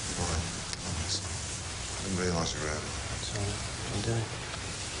 All right. Thanks. I didn't realise you were out. It's all right. What are you doing?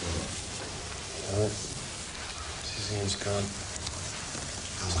 All right. This is Ian's card.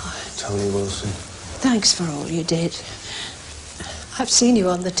 Tony Wilson. Thanks for all you did. I've seen you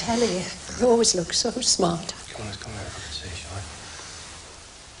on the telly. You always look so smart. Come on, let's come over and see, shall we?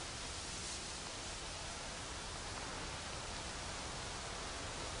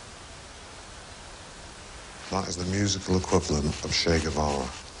 That is the musical equivalent of Che Guevara.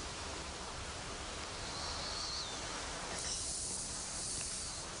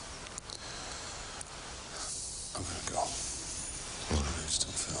 I'm gonna go. I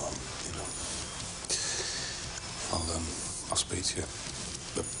still feel, I'll speak to you.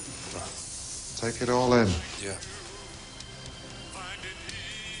 But, right. Take it all in. Yeah.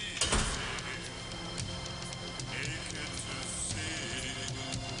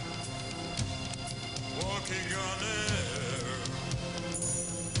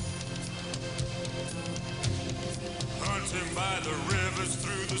 Hunting by the rivers,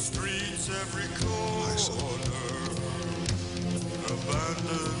 through the streets, every corner,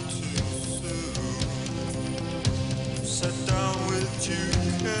 abandoned too soon, set down with due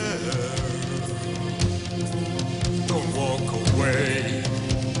care. Don't walk away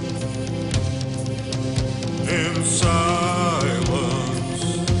in silence.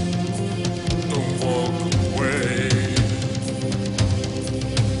 Don't walk away.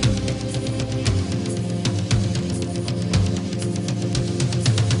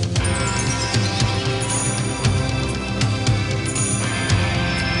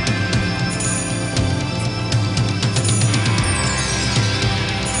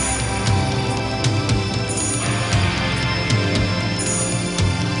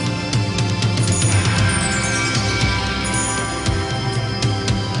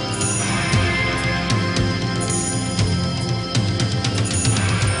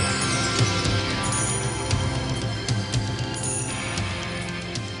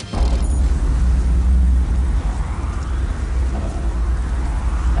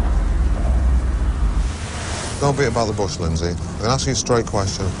 Don't beat about the bush, Lindsay. I'm going to ask you a straight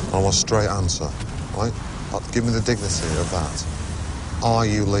question. I want a straight answer, right? Give me the dignity of that. Are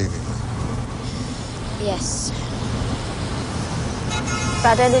you leaving me? Yes.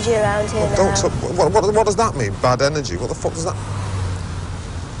 Bad energy around here now. What does that mean, bad energy? What the fuck does that...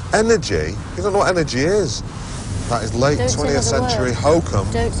 Energy? You don't know what energy is. That is late 20th century hokum.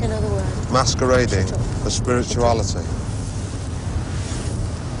 Don't say another word. Masquerading as spirituality.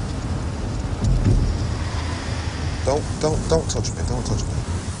 Don't touch me, don't touch me.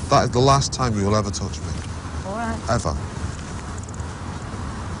 That is the last time you will ever touch me. All right. Ever.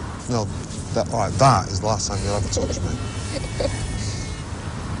 No, all right, that is the last time you'll ever touch me.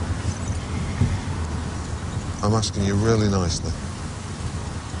 I'm asking you really nicely.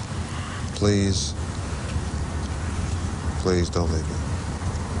 Please, please don't leave me.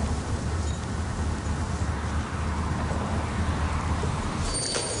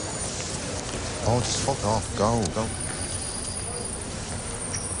 Oh, just fuck off. Go. Don't.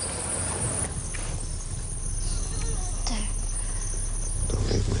 Don't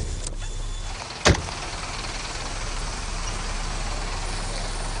leave me.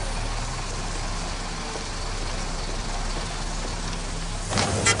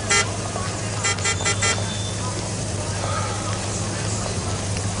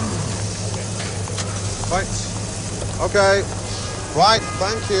 Right. Okay. Right,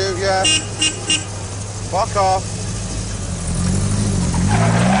 thank you, yeah. Fuck off.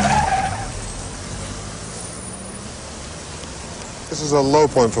 This is a low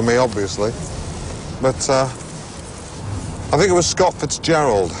point for me, obviously. But I think it was Scott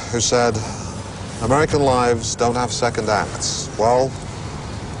Fitzgerald who said, American lives don't have second acts. Well,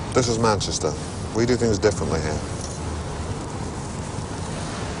 this is Manchester. We do things differently here.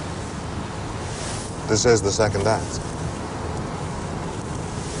 This is the second act.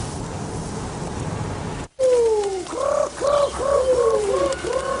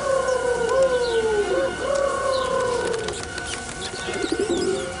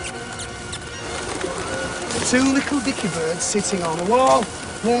 Two little dicky birds sitting on a wall.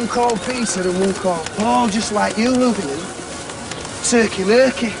 One called Peter and one called Paul, just like you, Lucy. Turkey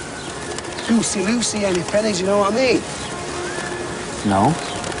lurkey. Goosey Lucy, any pennies, you know what I mean? No.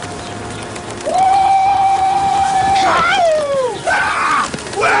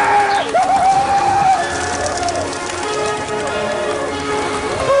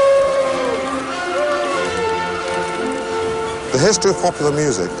 The history of popular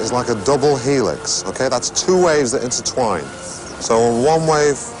music is like a double helix, okay? That's two waves that intertwine. So one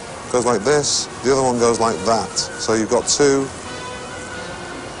wave goes like this, the other one goes like that. So you've got two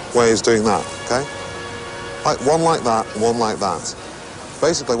waves doing that, okay? Like one like that, one like that.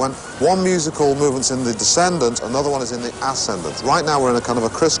 Basically, when one musical movement's in the descendant, another one is in the ascendant. Right now we're in a kind of a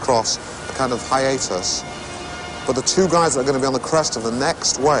crisscross, a kind of hiatus. But the two guys that are going to be on the crest of the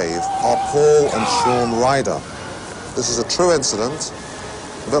next wave are Paul and Sean Ryder. This is a true incident,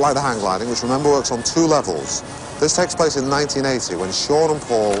 a bit like the hang gliding, which remember works on two levels. This takes place in 1980 when Sean and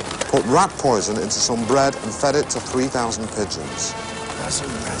Paul put rat poison into some bread and fed it to 3,000 pigeons.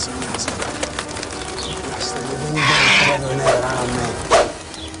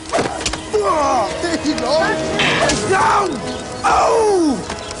 Oh, there you go. It's down. Oh!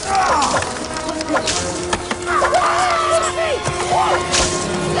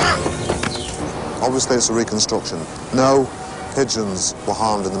 Obviously, it's a reconstruction. No pigeons were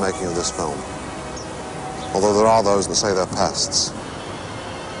harmed in the making of this film. Although there are those that say they're pests.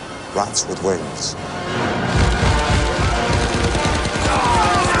 Rats with wings.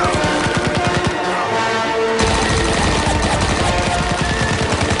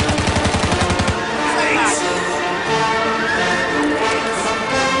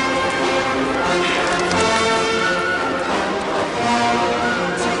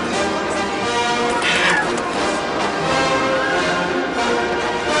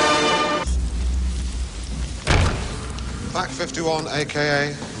 Back 51,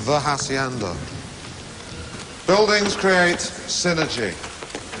 a.k.a. the Hacienda. Buildings create synergy.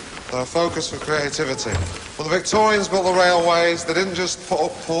 They're a focus for creativity. When the Victorians built the railways, they didn't just put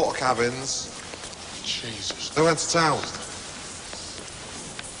up porter cabins. Jesus. They went to town.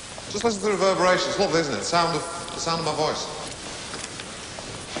 Just listen to the reverberation. It's lovely, isn't it? The sound of my voice.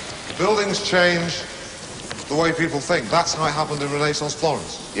 Buildings change the way people think. That's how it happened in Renaissance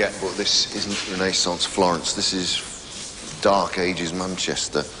Florence. Yeah, but this isn't Renaissance Florence. This is Dark Ages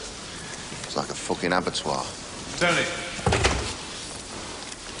Manchester. It's like a fucking abattoir. Tony.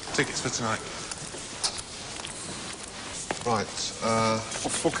 Tickets for tonight. Right,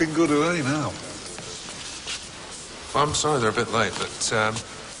 What fucking good are they now? I'm sorry they're a bit late, but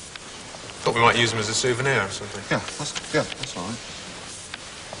thought we might use them as a souvenir or something. Yeah, that's all right.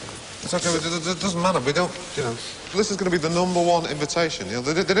 It's okay, it doesn't matter. We don't, you know, this is going to be the #1 invitation. You know,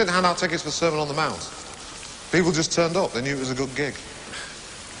 they didn't hand out tickets for Sermon on the Mount. People just turned up. They knew it was a good gig.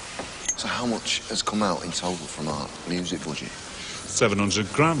 So how much has come out in total from our music budget?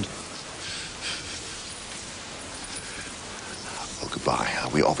 700 grand. Well, goodbye.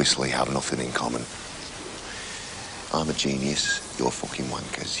 We obviously have nothing in common. I'm a genius. You're fucking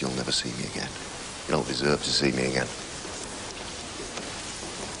wankers. You'll never see me again. You don't deserve to see me again.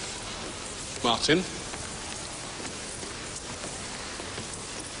 Martin?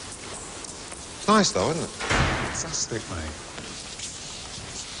 It's nice, though, isn't it? Fantastic, mate.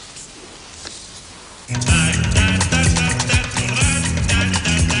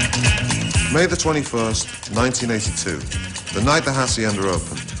 May the 21st, 1982, the night the Hacienda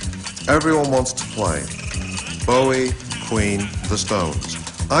opened. Everyone wanted to play. Bowie, Queen, the Stones.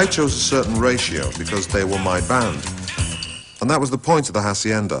 I chose a certain ratio because they were my band. And that was the point of the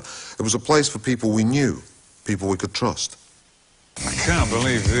Hacienda. It was a place for people we knew, people we could trust. I can't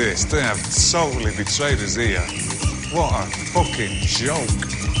believe this. They have totally betrayed us here. What a fucking joke.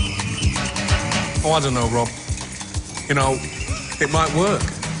 Oh, I don't know, Rob. You know, it might work.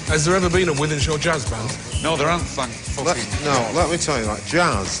 Has there ever been a Wythenshawe jazz band? No, there aren't, thank fucking... Let me tell you, like,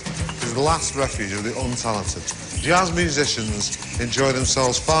 jazz is the last refuge of the untalented. Jazz musicians enjoy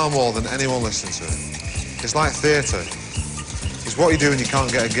themselves far more than anyone listening to it. It's like theatre. It's what you do when you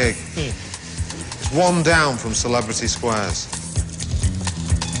can't get a gig. It's one down from celebrity squares.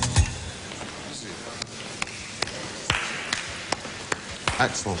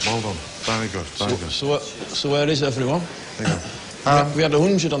 Excellent, well done. Very good, very good. So where is everyone? There you go. We had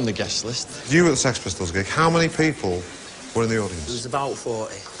 100 on the guest list. You were at the Sex Pistols gig. How many people were in the audience? There was about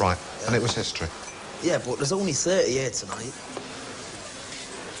 40. Right, and it was history. Yeah, but there's only 30 here tonight.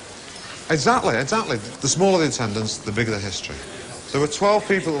 Exactly, exactly. The smaller the attendance, the bigger the history. There were 12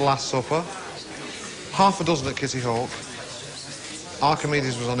 people at the Last Supper, half a dozen at Kitty Hawk.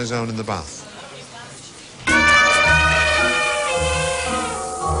 Archimedes was on his own in the bath.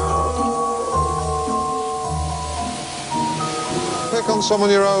 Pick on someone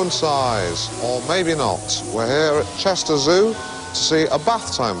your own size, or maybe not. We're here at Chester Zoo to see a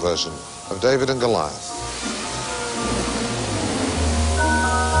bath time version of David and Goliath.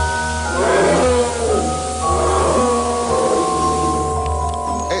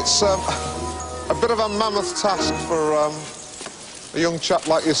 It's a bit of a mammoth task for a young chap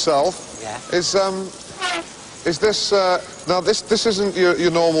like yourself. Yeah. Is this now this isn't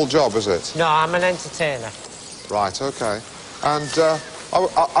your normal job, is it? No, I'm an entertainer. Right, okay. And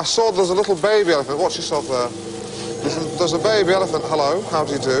I saw there's a little baby elephant. Watch yourself there. There's a baby elephant. Hello, how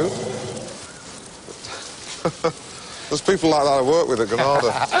do you do? There's people like that I work with at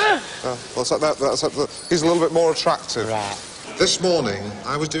Granada. He's a little bit more attractive. Right. This morning,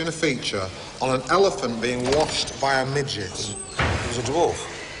 I was doing a feature on an elephant being washed by a midget. He was a dwarf.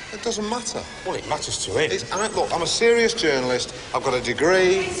 It doesn't matter. Well, it matters to him. Look, I'm a serious journalist. I've got a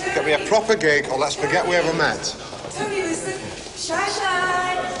degree. Get me a proper gig, or let's forget we ever met. Tony, listen. Shy.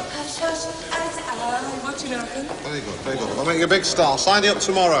 Hush. What you reckon? Very good, very good. I'll make you a big star. Sign you up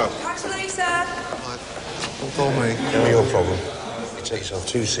tomorrow. Thanks, Lisa. Right. Don't call me. You know your problem. You take yourself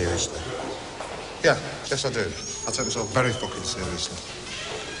too seriously. Yeah, yes I do. I take myself very fucking seriously.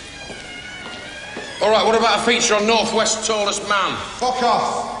 All right, what about a feature on Northwest's tallest man? Fuck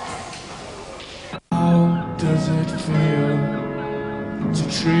off! How does it feel to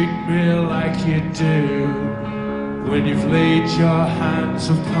treat me like you do when you've laid your hands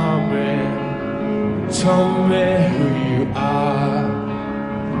upon me, told me who you are?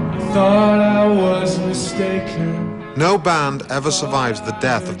 I thought I was mistaken. No band ever survives the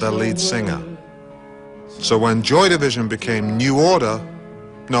death of their lead singer. So when Joy Division became New Order,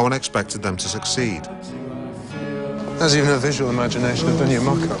 no one expected them to succeed. There's even a visual imagination of the new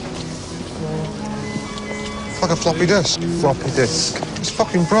mock-up. It's like a floppy disk. Floppy disk. It's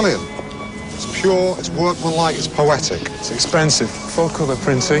fucking brilliant. It's pure, it's workmanlike, it's poetic. It's expensive. Full colour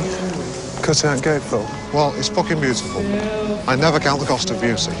printing. Cut out gatefold. Well, it's fucking beautiful. I never count the cost of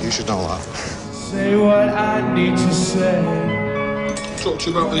beauty. You should know that. Say what I need to say. Talk to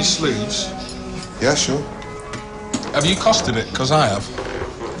you about these sleeves. Yeah, sure. Have you costed it? Because I have.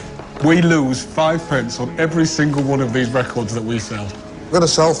 We lose 5 pence on every single one of these records that we sell. I'm going to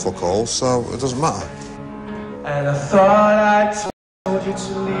sell fuck all, so it doesn't matter. And I thought I told you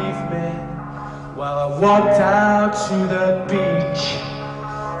to leave me while I walked out to the beach.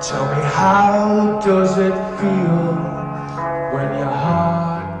 Tell me, how does it feel when your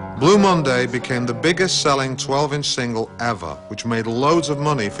heart... Blue Monday became the biggest selling 12-inch single ever, which made loads of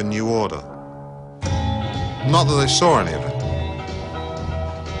money for New Order. Not that they saw any of it,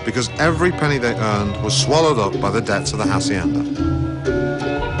 because every penny they earned was swallowed up by the debts of the hacienda.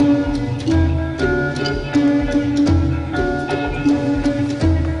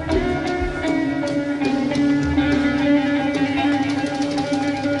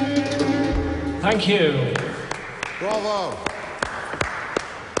 Thank you. Bravo.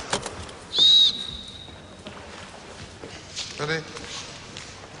 Ready?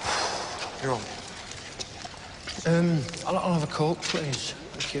 You're on. I'll have a Coke, please.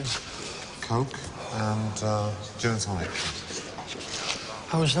 Thank you. Coke and gin and tonic.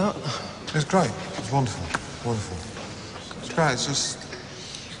 How was that? It was great. It was wonderful. Wonderful. It's great. It's just...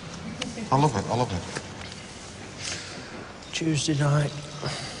 I love it. I love it. Tuesday night.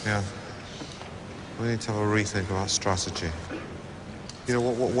 Yeah. We need to have a rethink of our strategy. You know,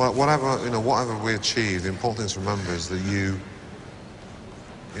 whatever we achieve, the important thing to remember is that you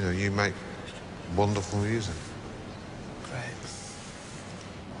make wonderful music. Great.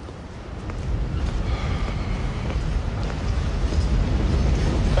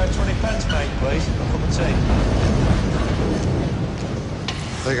 About 20 pence, mate, please. A cup of tea.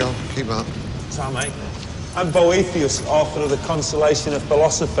 There you go. Keep that. Sorry, mate. I'm Boethius, author of The Consolation of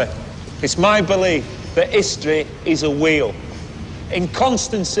Philosophy. It's my belief that history is a wheel.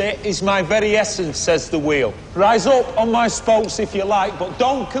 Inconstancy is my very essence, says the wheel. Rise up on my spokes if you like, but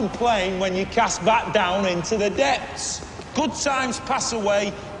don't complain when you cast back down into the depths. Good times pass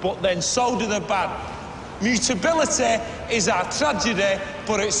away, but then so do the bad. Mutability is our tragedy,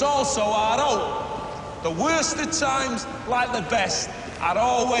 but it's also our hope. The worst of times, like the best, are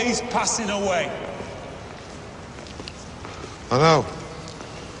always passing away. I know.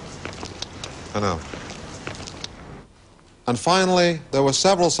 I know. And finally, there were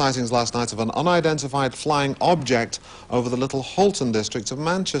several sightings last night of an unidentified flying object over the little Halton district of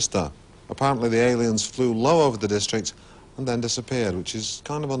Manchester. Apparently the aliens flew low over the district and then disappeared, which is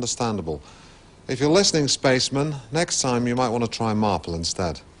kind of understandable. If you're listening, spaceman, next time you might want to try Marple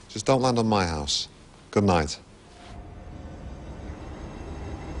instead. Just don't land on my house. Good night.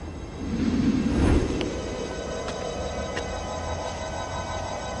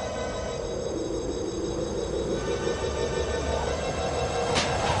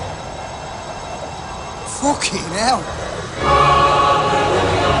 Fucking hell.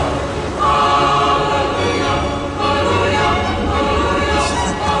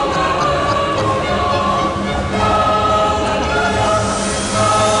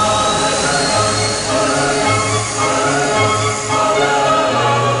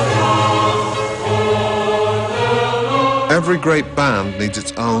 Every great band needs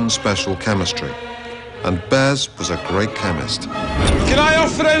its own special chemistry, and Bez was a great chemist. Can I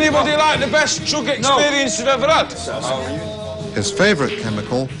offer anybody like the best drug experience you've ever had? His favourite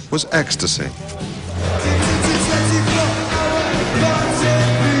chemical was ecstasy.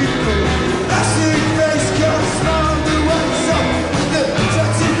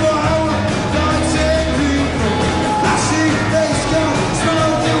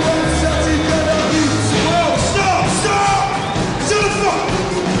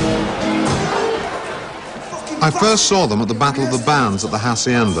 I first saw them at the Battle of the Bands at the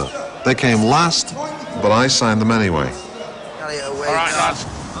Hacienda. They came last, but I signed them anyway. All right, lads.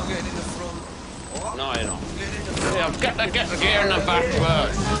 I'm getting in the front. No, you're not. Yeah, get the gear in the back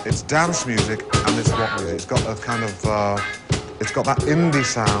first. It's dance music and it's rock music. It's got a kind of, it's got that indie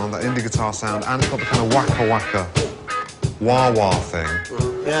sound, that indie guitar sound, and it's got the kind of waka-waka, wah-wah thing.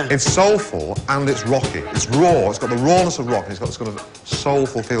 Yeah. It's soulful and it's rocky. It's raw. It's got the rawness of rock and it's got this kind of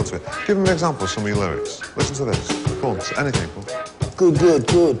soulful feel to it. Give me an example of some of your lyrics. Listen to this. Go on, anything. Good, good,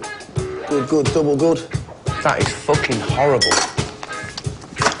 good. Good, good, double good. That is fucking horrible.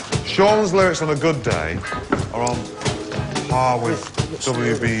 Sean's lyrics on a good day are on par with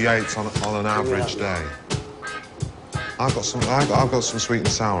W.B. Yeats on an average day. I've got some sweet and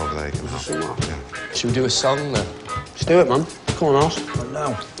sour over there. You can have. Yeah. Should we do a song then? Let's do it, man. Come on, Oz.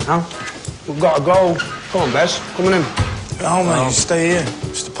 No. Now, we've got to go. Come on, Bez. Coming in. No, mate, you stay here.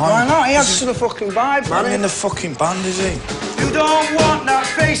 It's the point. Why not? He adds to the fucking vibe, man. I'm in the fucking band, is he? You don't want that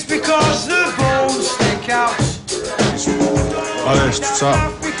face because the bones stick out. Honest, what's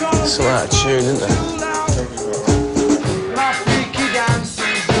up? It's all out of tune, isn't it? My freaky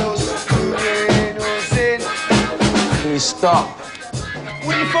dances, those doing us in. Can you stop?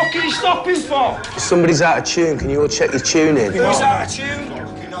 What are you fucking stopping for? If somebody's out of tune, can you all check your tuning? Who's out of tune?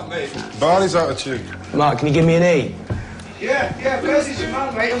 Barney's out of tune. Mark, can you give me an E? Yeah, Bez is your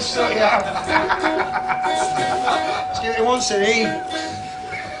man, mate. He'll sort you out. Let's give it once an E. Yeah,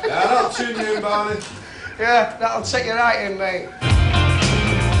 that'll tune you in, Barney. Yeah, that'll take you right in, mate.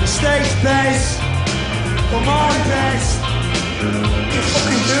 The stage, Bez. Come on, Bez. What are you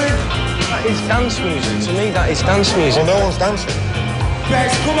fucking doing? That is dance music. To me, that is dance music. Well, no one's dancing.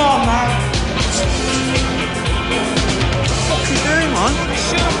 Bez, come on, man. What are you doing, man?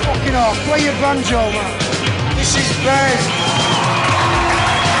 Shut up, fucking off. Play your banjo, man. This is Bez.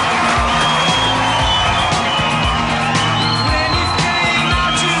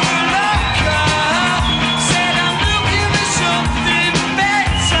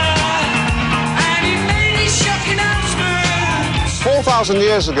 Thousand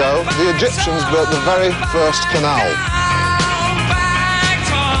years ago, the Egyptians built the very first canal.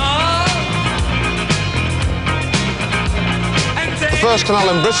 The first canal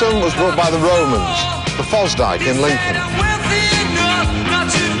in Britain was built by the Romans, the Fosdyke in Lincoln.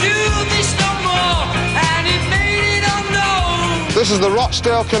 This is the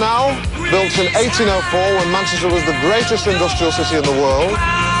Rochdale Canal, built in 1804 when Manchester was the greatest industrial city in the world.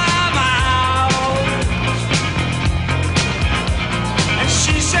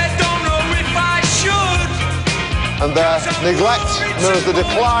 And their neglect mirrors the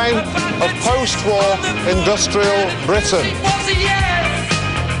decline of post-war industrial Britain.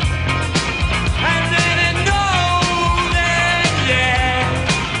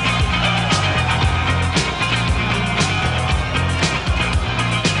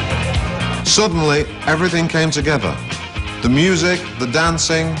 Suddenly, everything came together. The music, the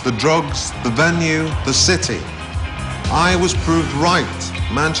dancing, the drugs, the venue, the city. I was proved right.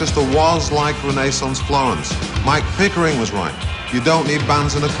 Manchester was like Renaissance Florence. Mike Pickering was right. You don't need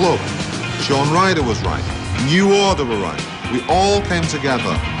bands in a club. Sean Ryder was right. New Order were right. We all came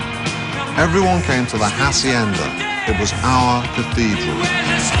together. Everyone came to the Hacienda. It was our cathedral.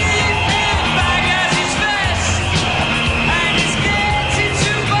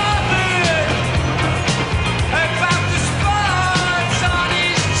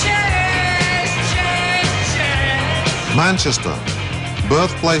 Manchester,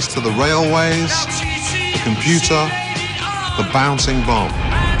 birthplace to the railways, the computer, the bouncing bomb.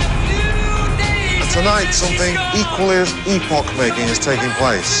 And tonight, something equally as epoch-making is taking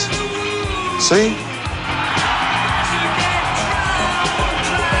place. See?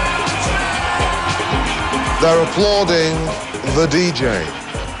 They're applauding the DJ.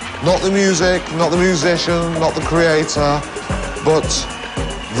 Not the music, not the musician, not the creator, but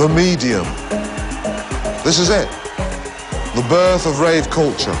the medium. This is it. The birth of rave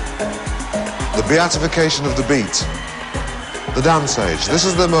culture. The beatification of the beat. The dance age. This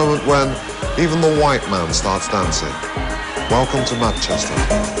is the moment when even the white man starts dancing. Welcome to Manchester.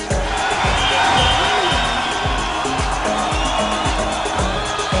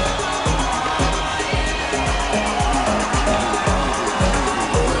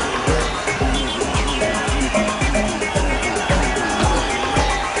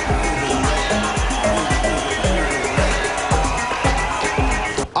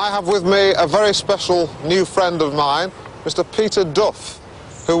 I have with me a very special new friend of mine, Mr. Peter Duff,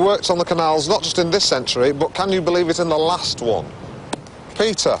 who works on the canals not just in this century, but can you believe it, in the last one.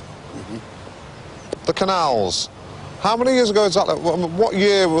 Peter, the canals. How many years ago exactly? What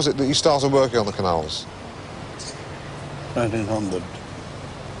year was it that you started working on the canals? 1900.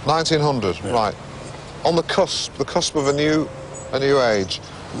 1900, yeah. Right. On the cusp of a new age.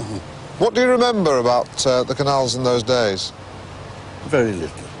 What do you remember about the canals in those days? Very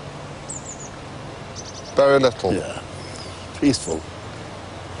little. Very little. Yeah. Peaceful.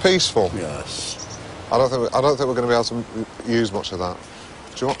 Peaceful. Yes. I don't think we're going to be able to use much of that.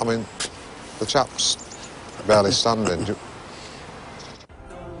 Do you want? I mean, the chap's barely standing. Do you...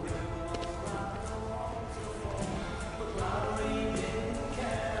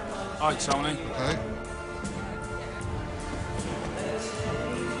 Hi, Tony. Okay.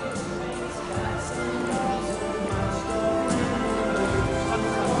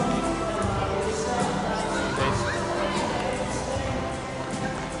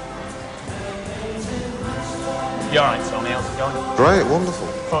 You alright, Tony? How's it going? Great, wonderful.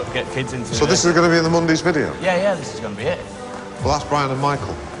 Thought to get kids into So this is going to be in the Monday's video? Yeah, this is going to be it. Well, that's Brian and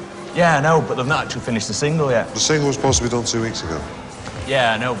Michael. Yeah, I know, but they've not actually finished the single yet. The single was supposed to be done 2 weeks ago.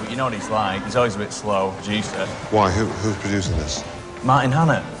 Yeah, I know, but you know what he's like. He's always a bit slow, producer. Why? Who's producing this? Martin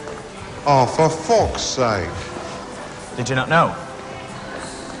Hannett. Oh, for fuck's sake. Did you not know?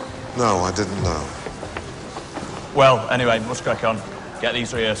 No, I didn't know. Well, anyway, let's crack on. Get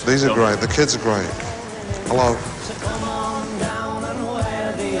these rehearsals. These are great. The kids are great. Hello.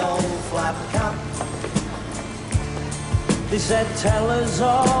 They said, tell us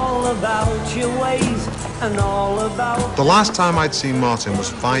all about your ways and all about... The last time I'd seen Martin was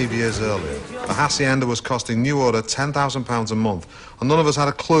 5 years earlier. The Hacienda was costing New Order £10,000 a month, and none of us had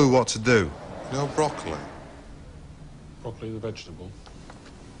a clue what to do. You know broccoli? Broccoli the vegetable?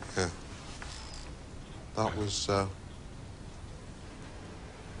 Yeah. That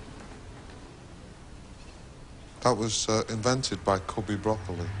was, invented by Cubby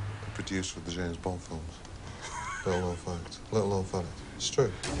Broccoli, the producer of the James Bond films. Little known fact. Little known fact. It's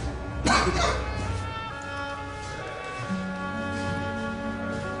true.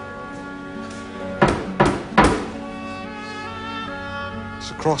 It's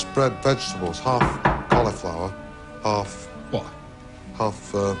a crossbred vegetables, half cauliflower, half... What?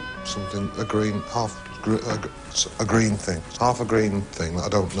 Half something, a green, a green thing. It's half a green thing that I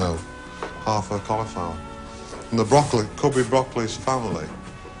don't know. Half a cauliflower. And the broccoli, Cubby Broccoli's family...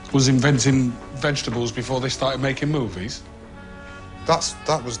 Was inventing vegetables before they started making movies? That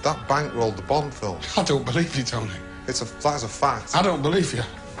bankrolled the Bond film. I don't believe you, Tony. That is a fact. I don't believe you.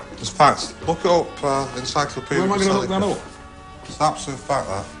 It's a fact. Look it up, Encyclopedia. Where am I going to look that up? It's an absolute fact,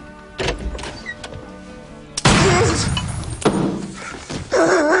 that.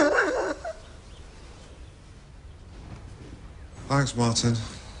 Thanks, Martin.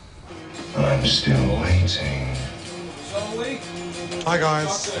 I'm still waiting. Hi,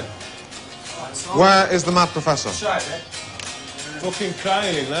 guys. Where is the mad professor? Fucking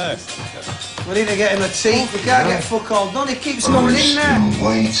crying in there. We need to get him a tea. We can't get fuck all done. He keeps going in there. I'm still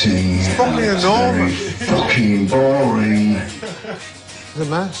waiting. It's probably enormous. Very fucking boring. It's a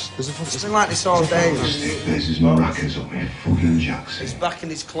mess. It's been like this all day. This is maracas up here, fucking Jackson. He's back in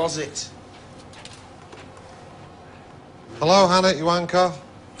his closet. Hello, Hannah, you anchor.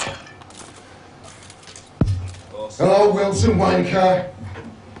 Hello, Wilson Wanker.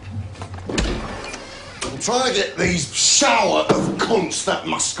 I'm trying to get these shower of cunts that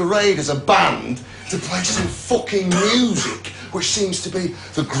masquerade as a band to play some fucking music, which seems to be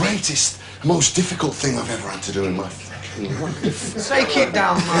the greatest, most difficult thing I've ever had to do in my fucking life. Take it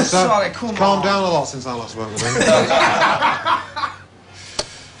down, man. Sorry, come on. Calmed down a lot since I last worked with him.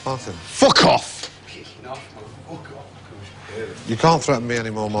 Martin. Fuck off! You can't threaten me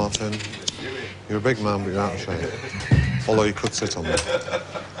anymore, Martin. You're a big man, but you're out of shape. Although you could sit on me.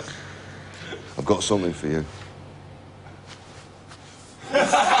 I've got something for you.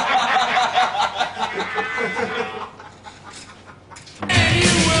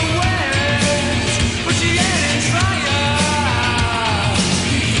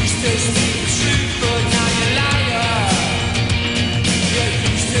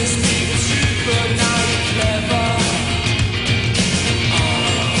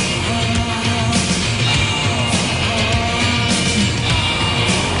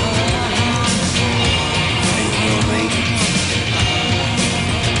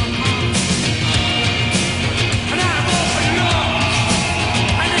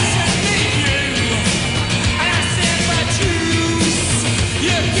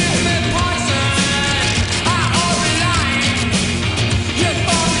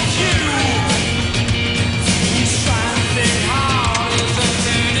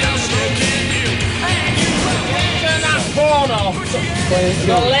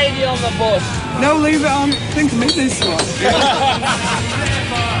 The lady on the bus. No, leave it on. I think I missed this one.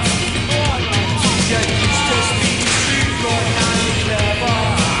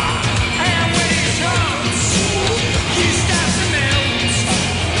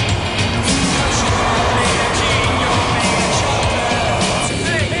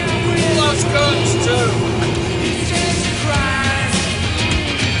 Lost guns too.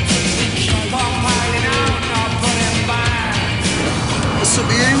 What's up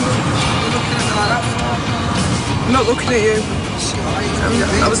with you? You're looking at me like that for? I'm not looking at you.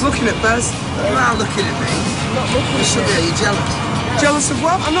 I was looking at Bez. You are looking at me. I'm not looking What's up with you? You jealous? Jealous of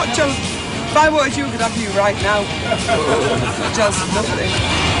what? I'm not jealous. If I wanted you, I could have you right now. I'm not jealous of nothing.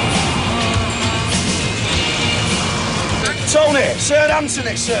 Tony, Sir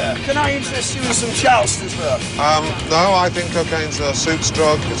Anthony, sir. Can I interest you in some Charleston's work? No, I think cocaine's a suits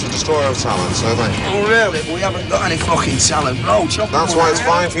drug. It's a destroyer of talent, so thank you. Oh, really? We haven't got any fucking talent. No, chop it. That's why it's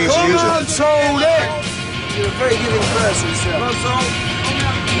fine for you to use Come on, it. Tony! You're a very giving person, sir.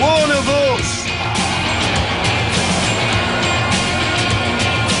 One of us.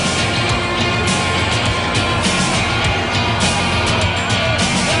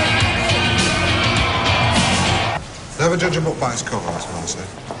 Never judge a book by its cover, that's what I say.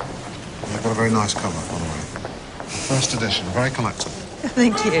 You've got a very nice cover, by the way. First edition, very collectible.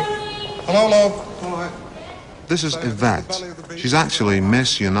 Thank you. Hello, love. All right. This is Yvette. She's actually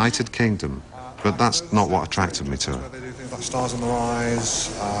Miss United Kingdom, but that's not what attracted me to her. They do things like Stars in Their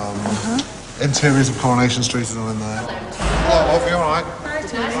Eyes, interiors of Coronation Street is all in there. Hello, love, you all right? Hi,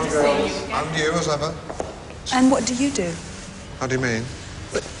 Tony. And you, as ever. And what do you do? How do you mean?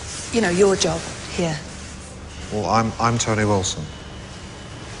 You know, your job here. Well, I'm Tony Wilson.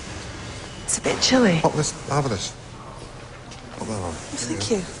 It's a bit chilly. Pop this, have this. Put that on. Oh,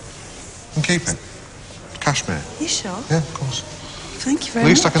 thank you. And keep it. Cashmere. You sure? Yeah, of course. Thank you very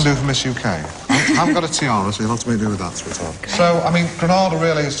much. Least I can do for Miss UK. I haven't got a tiara, so you'll have to make do with that, sweetheart. So, I mean, Granada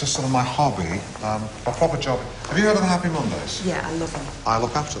really is just sort of my hobby. My proper job. Have you heard of the Happy Mondays? Yeah, I love them. I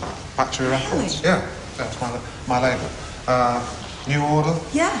look after them. Factory Records. Really? Yeah, that's my label. New Order?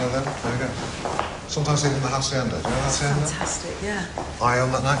 Yeah. There you go. Sometimes even the Hacienda. Do you know the Hacienda? Fantastic, yeah. I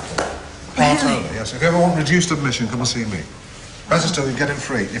own that nightclub. Part owner, yes. If you ever want reduced admission, come and see me. Better still, you get in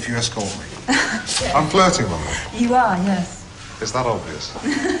free if you escort me. I'm flirting with her. You are, yes. Is that obvious?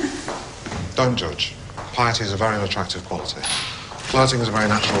 Don't judge. Piety is a very unattractive quality. Flirting is a very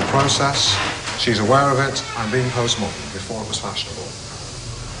natural process. She's aware of it. I'm being postmodern before it was fashionable.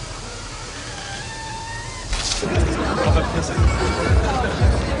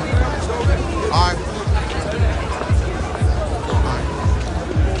 Hi.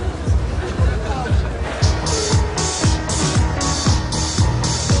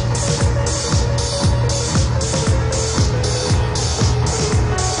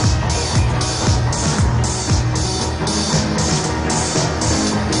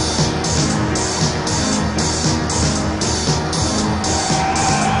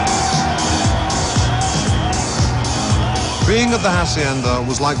 Being at the Hacienda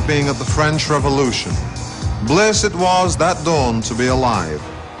was like being at the French Revolution. Bliss it was that dawn to be alive,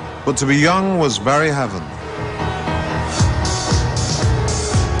 but to be young was very heaven.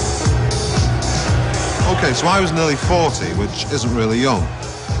 OK, so I was nearly 40, which isn't really young.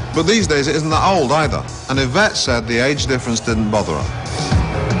 But these days it isn't that old either. And Yvette said the age difference didn't bother her.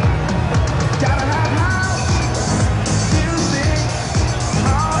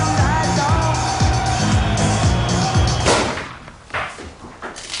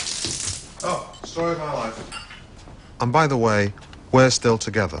 Oh, story of my life. And by the way, we're still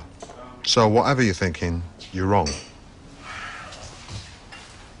together. So whatever you're thinking, you're wrong.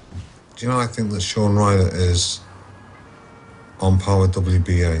 Do you know, I think that Sean Ryder is on par with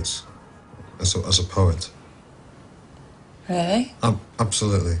W.B. Yeats as a poet. Really?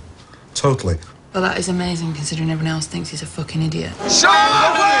 Absolutely. Totally. Well, that is amazing, considering everyone else thinks he's a fucking idiot.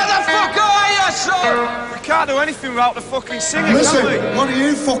 Sean, where the fuck are you, Sean? We can't do anything without the fucking singing, Listen, can we? one of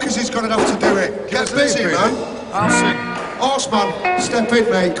you fuckers is going to have to do it. Get busy, man. I'll sing. Horseman, step in,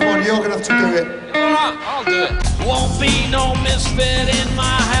 mate. Come on, you're going to have to do it. All right, I'll do it. Won't be no misfit in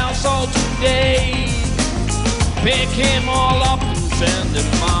my household today. Pick him all up and send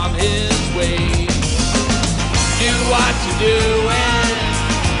him on his way. Do what you're doing,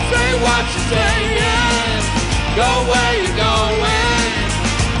 say what you're saying, go where you're going,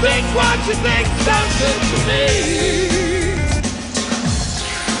 think what you think sounds good to me.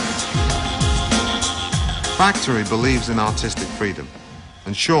 Factory believes in artistic freedom,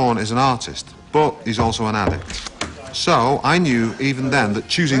 and Sean is an artist, but he's also an addict. So I knew even then that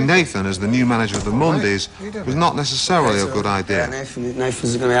choosing Nathan as the new manager of the Mondays was not necessarily a good idea.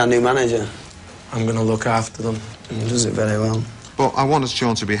 Nathan's going to be our new manager. I'm going to look after them. He does it very well. But I wanted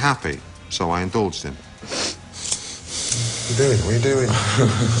Sean to be happy, so I indulged him. What are you doing? What are you doing?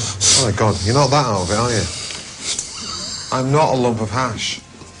 Oh, my God, you're not that out of it, are you? I'm not a lump of hash.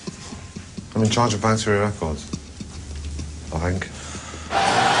 I'm in charge of Factory Records, I think.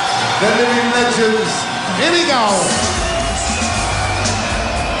 The living legends. Here we go.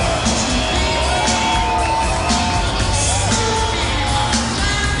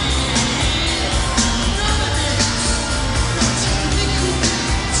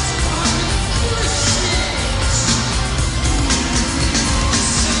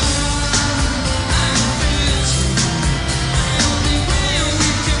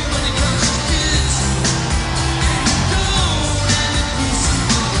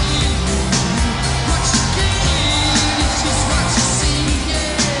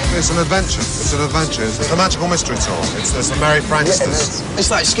 It's an adventure. It's an adventure. It's a magical mystery tour. It's the Merry Pranksters. It's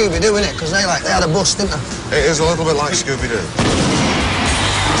like Scooby-Doo, isn't it? Because they had a bus, didn't they? It is a little bit like Scooby-Doo.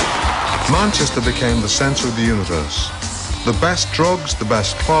 Manchester became the centre of the universe. The best drugs, the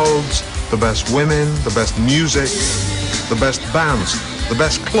best clothes, the best women, the best music, the best bands, the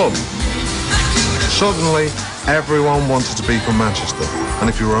best club. Suddenly, everyone wanted to be from Manchester. And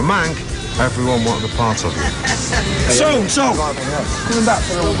if you were a Manc, everyone wanted a part of you. So, coming back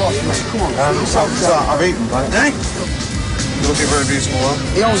for a little boss, mate. Come on. I've eaten, thanks. Eh? You're looking very beautiful, though.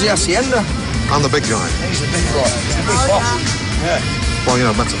 He owns the Hacienda. And the big guy. He's the big boy. He's the big boss. Yeah. Well, you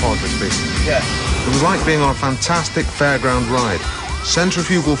know, metaphorically speaking. Yeah. It was like being on a fantastic fairground ride.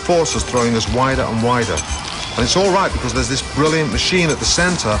 Centrifugal forces throwing us wider and wider. And it's all right because there's this brilliant machine at the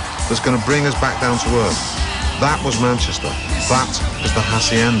centre that's going to bring us back down to earth. That was Manchester. That is the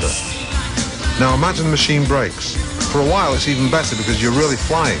Hacienda. Now imagine the machine breaks. For a while it's even better because you're really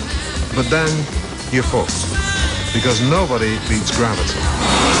flying. But then you're fucked. Because nobody beats gravity.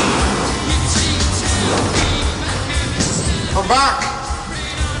 I'm back!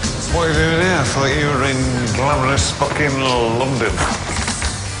 What are you doing here? I thought you were in glamorous fucking London.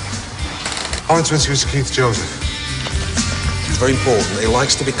 I went to introduce Keith Joseph. It's very important. He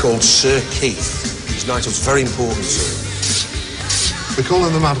likes to be called Sir Keith. His knighthood's very important to him. We call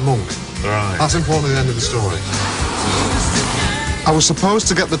him the Mad Monk. Right. That's important at the end of the story. I was supposed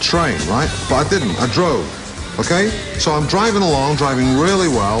to get the train, right? But I didn't. I drove. Okay? So I'm driving along, driving really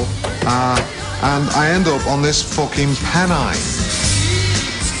well, and I end up on this fucking Pennine.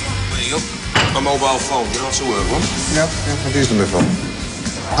 There you go. A mobile phone. You know how to work one? Yeah, I've used them before.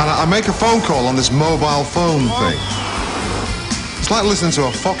 And I make a phone call on this mobile phone thing. It's like listening to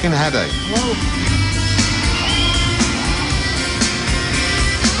a fucking headache.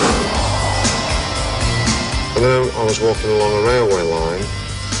 And then I was walking along a railway line,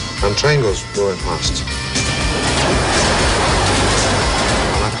 and train goes going past.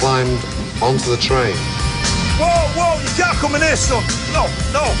 And I climbed onto the train. Whoa, you can't come in here, son. No,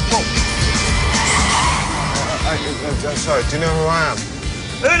 whoa. Sorry, do you know who I am?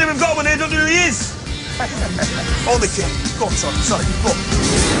 I ain't even got one here, don't know who he is. Oh, the kid. Go on, son. Sorry, go.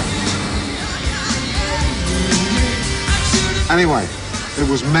 Anyway, it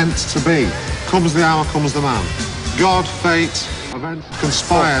was meant to be. Comes the hour, comes the man. God, fate, events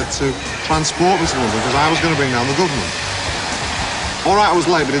conspired to transport me to London because I was going to bring down the government. All right, I was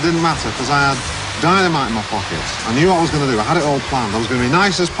late, but it didn't matter because I had dynamite in my pockets. I knew what I was going to do. I had it all planned. I was going to be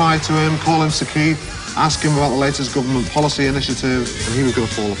nice as pie to him, call him Sir Keith, ask him about the latest government policy initiative, and he was going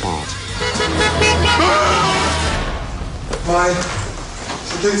to fall apart. My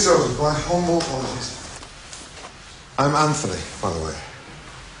details of my humble apologies. I'm Anthony, by the way.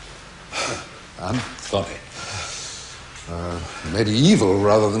 Anthony. Medieval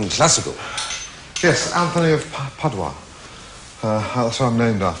rather than classical. Yes, Anthony of Padua. That's what I'm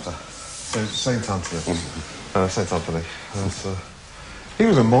named after. Saint Anthony. Saint Anthony. He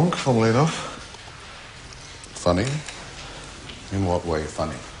was a monk, funnily enough. Funny? In what way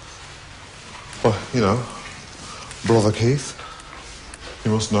funny? Well, you know, Brother Keith.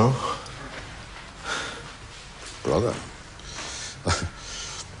 You must know. Brother?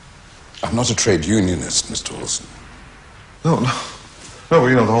 I'm not a trade unionist, Mr. Wilson. No, well,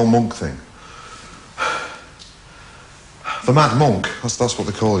 you know, the whole monk thing. The mad monk, that's what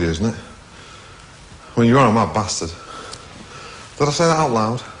they call you, isn't it? Well, you are a mad bastard. Did I say that out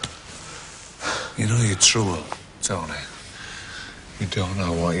loud? You know your trouble, Tony. You don't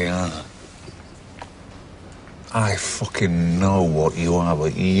know what you are. I fucking know what you are,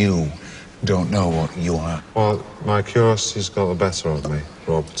 but you don't know what you are. Well, my curiosity's got the better of me,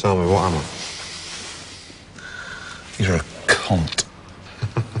 Rob. Tell me, what am I? You're a cunt.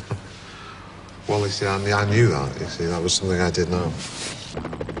 Well, you see, I knew that. You see, that was something I did know.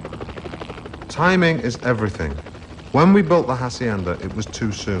 Timing is everything. When we built the hacienda, it was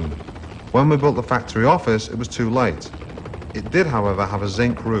too soon. When we built the factory office, it was too late. It did, however, have a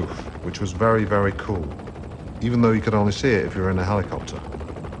zinc roof, which was very, very cool, even though you could only see it if you were in a helicopter.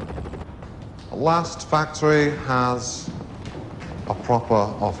 The last factory has a proper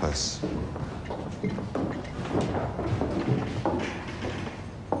office.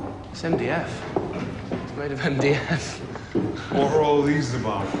 It's MDF. It's made of MDF. What are all these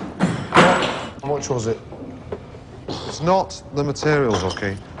about? How much was it? It's not the materials,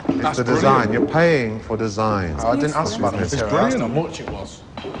 okay? It's the design. You're paying for design. I didn't ask about the material. It's brilliant. I asked how much it was.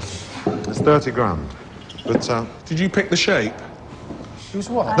 It's 30 grand. But did you pick the shape? It was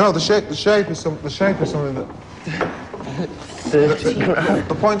what? No, the shape is something that. 30 grand.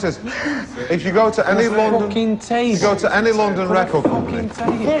 The point is, if you go to any London, you go to any London record company.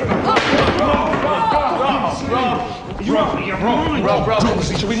 Rob,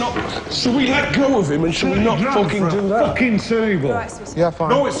 should we let go of him and should we not fucking do that? Fucking table. Yeah, fine.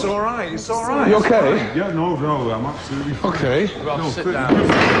 No, it's all right. It's all right. You okay? Yeah, no, I'm absolutely fine. Okay. Rob, sit down.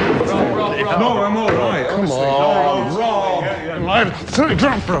 Rob. No, I'm all right. Come honestly. on. No, Rob. Man, 30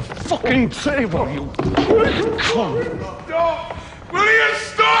 grand for a fucking table, you cunt. Stop! Will you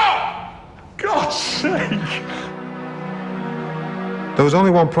stop? God's sake! There was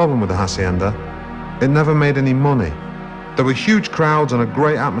only one problem with the hacienda. It never made any money. There were huge crowds and a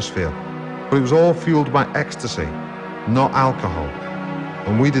great atmosphere, but it was all fueled by ecstasy, not alcohol.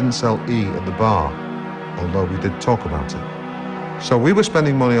 And we didn't sell E at the bar, although we did talk about it. So we were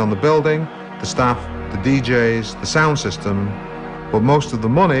spending money on the building, the staff, the DJs, the sound system, but most of the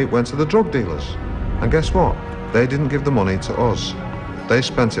money went to the drug dealers. And guess what? They didn't give the money to us. They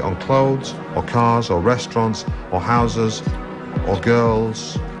spent it on clothes, or cars, or restaurants, or houses, or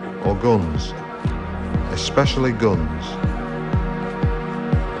girls, or guns. Especially guns.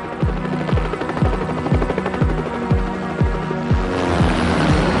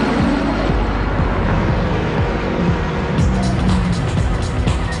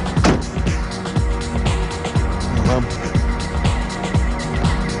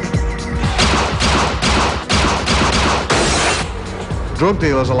 Drug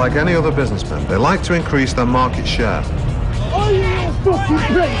dealers are like any other businessmen. They like to increase their market share. Oh, you fucking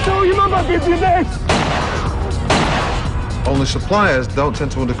prick! Tell your mum I give you this! Only suppliers don't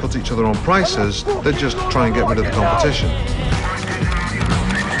tend to undercut each other on prices, they just try and get rid of the competition.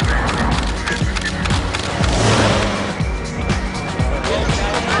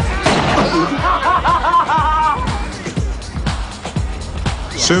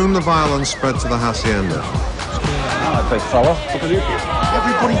 Soon the violence spread to the hacienda. Alright, big fella. What can I do for you?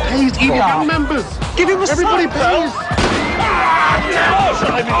 Everybody pays for young members! Give him a Everybody pays!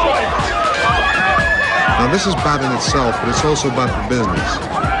 Now this is bad in itself, but it's also bad for business.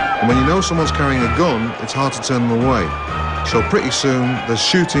 And when you know someone's carrying a gun, it's hard to turn them away. So pretty soon, there's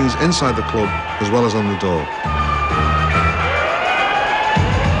shootings inside the club as well as on the door.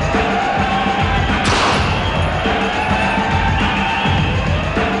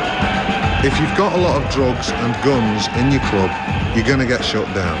 If you've got a lot of drugs and guns in your club, you're going to get shut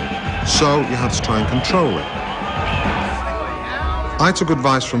down. So you have to try and control it. I took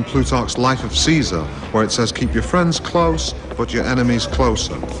advice from Plutarch's Life of Caesar, where it says keep your friends close, but your enemies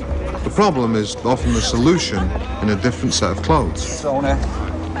closer. The problem is often the solution in a different set of clothes.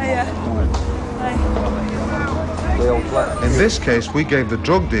 In this case, we gave the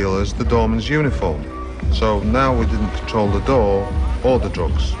drug dealers the doorman's uniform. So now we didn't control the door or the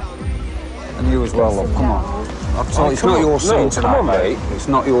drugs. And you as well, love, come on. I've told you, it's not your scene tonight, mate. It's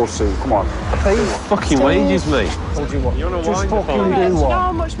not your scene, come on. Pay fucking wages, mate. Just fucking do what?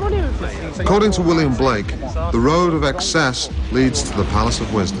 How much money we've made? According to William Blake, the road of excess leads to the Palace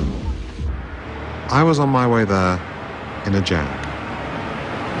of Wisdom. I was on my way there in a jag.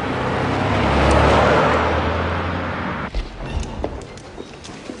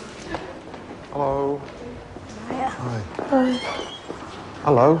 Hello. Hiya. Hi.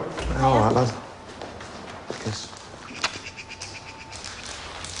 Hello. All right, lad. Yes.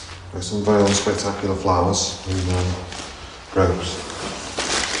 There's some very spectacular flowers and grapes.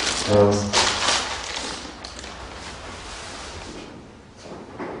 Nice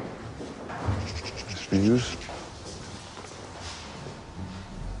views.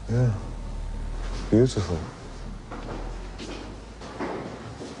 Yeah. Beautiful.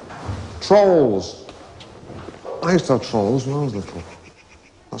 Trolls. I used to have trolls when I was little.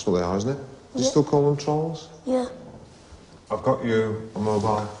 That's what they are, isn't it? Do you still call them trolls? Yeah. I've got you a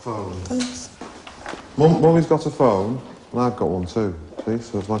mobile phone. Thanks. Mummy's got a phone, and I've got one too. See,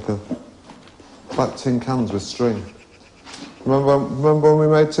 so it's like tin cans with string. Remember when we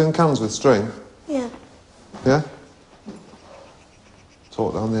made tin cans with string? Yeah. Yeah?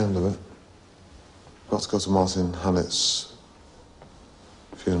 Talk down the end of it. Got to go to Martin Hannett's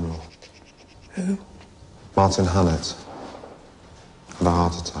funeral. Who? Martin Hannett had a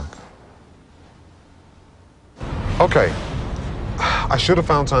heart attack. Okay. I should have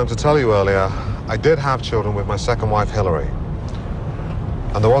found time to tell you earlier, I did have children with my second wife, Hilary.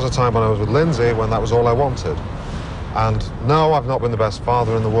 And there was a time when I was with Lindsay when that was all I wanted. And no, I've not been the best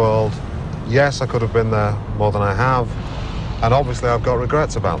father in the world. Yes, I could have been there more than I have. And obviously I've got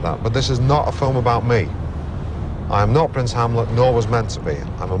regrets about that. But this is not a film about me. I am not Prince Hamlet, nor was meant to be.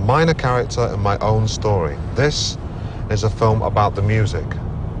 I'm a minor character in my own story. This is a film about the music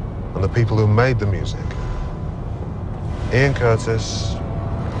and the people who made the music. Ian Curtis,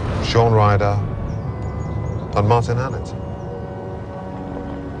 Sean Ryder, and Martin Hannett.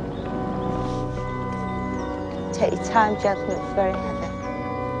 Take your time, gentlemen, it's very heavy.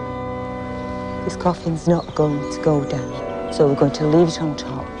 This coffin's not going to go down, so we're going to leave it on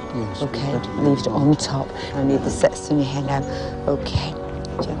top. Yes, okay, leave it on top. I need the sets on your hair now. Okay,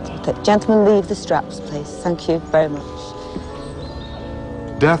 gentlemen, leave the straps, please. Thank you very much.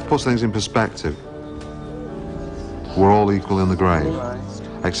 Death puts things in perspective. We're all equal in the grave.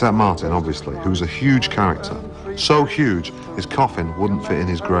 Except Martin, obviously, who's a huge character. So huge, his coffin wouldn't fit in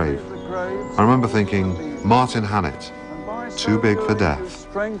his grave. I remember thinking, Martin Hannett, too big for death.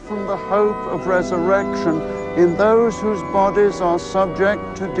 Strengthen the hope of resurrection in those whose bodies are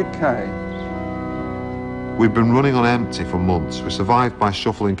subject to decay. We've been running on empty for months. We survived by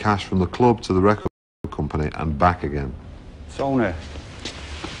shuffling cash from the club to the record company and back again. Tony.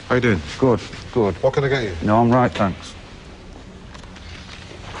 How you doing? Good, good. What can I get you? No, I'm right, thanks.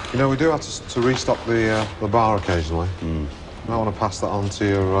 You know, we do have to restock the bar occasionally. You might want to pass that on to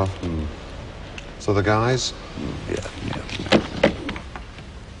your, to the guys. Yeah.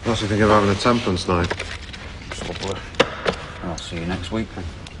 I'm actually thinking of having a temperance night. Lovely. I'll see you next week then.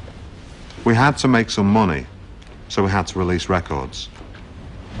 We had to make some money, so we had to release records.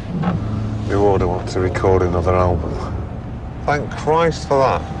 We would want to record another album. Thank Christ for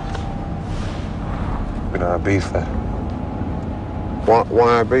that. You know, Ibiza. Why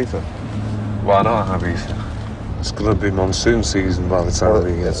Ibiza? Why not Ibiza? It's going to be monsoon season by the time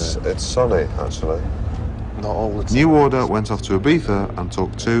we get there. It's sunny, actually. Not all the time. New Order went off to Ibiza and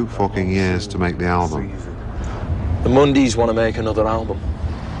took 2 fucking years to make the album. The Mondays want to make another album.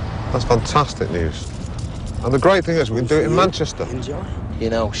 That's fantastic news. And the great thing is we can do it in Manchester. You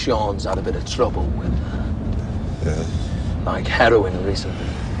know, Sean's had a bit of trouble with, like, heroin recently.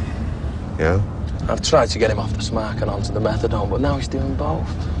 Yeah? I've tried to get him off the smack and onto the methadone, but now he's doing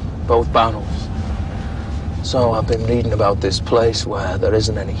both barrels. So I've been reading about this place where there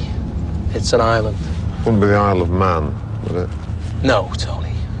isn't any. It's an island. Wouldn't be the Isle of Man, would it? No,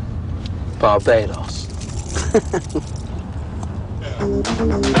 Tony. Barbados.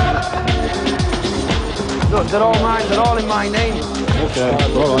 Look, they're all in my name. Okay,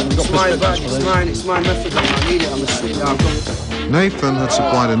 all right. It's my bag, it's my methadone. I need it on the street. Nathan had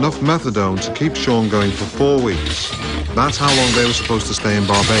supplied enough methadone to keep Sean going for 4 weeks. That's how long they were supposed to stay in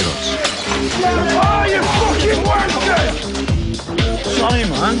Barbados. Oh, you fucking workers! Sorry,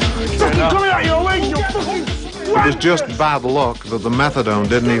 man. Fucking coming out your legs, you fucking... It was just bad luck that the methadone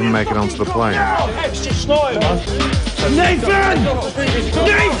didn't even make it onto the plane. Extra snorting, man. Nathan!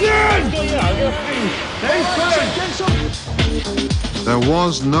 Nathan! There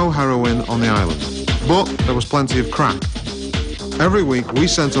was no heroin on the island, but there was plenty of crack. Every week, we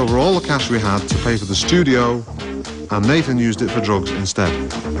sent over all the cash we had to pay for the studio, and Nathan used it for drugs instead.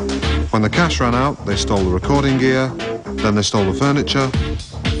 When the cash ran out, they stole the recording gear, then they stole the furniture,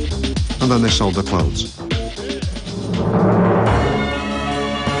 and then they sold their clothes.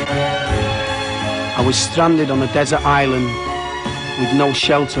 I was stranded on a desert island with no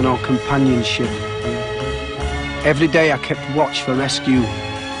shelter nor companionship. Every day I kept watch for rescue,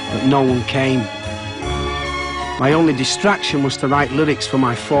 but no one came. My only distraction was to write lyrics for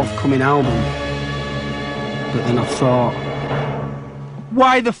my forthcoming album. But then I thought,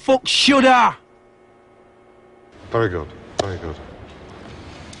 why the fuck should I? Very good, very good.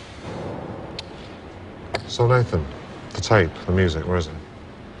 So Nathan, the tape, the music, where is it?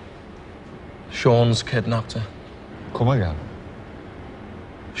 Sean's kidnapped her. Come again.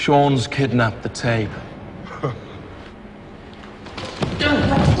 Sean's kidnapped the tape.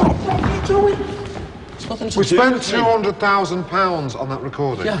 We spent £200,000 on that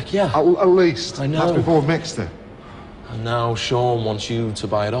recording. Yeah. At least. I know. That's before we've mixed it. And now Sean wants you to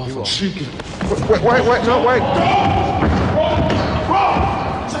buy it off him. Wait, no, wait.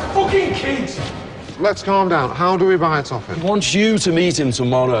 It's a fucking kid! Let's calm down. How do we buy it off him? He wants you to meet him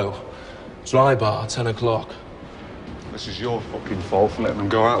tomorrow. Dry bar, 10 o'clock. This is your fucking fault for letting them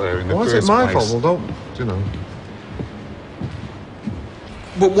go out there in the Why first is it my place. fault? Well, don't, you know.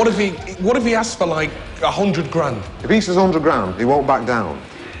 But what if he asks for, like, 100 grand? If he says 100 grand, he won't back down.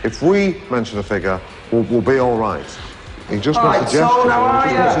 If we mention a figure, we'll be all right. He just wants a gesture. So now are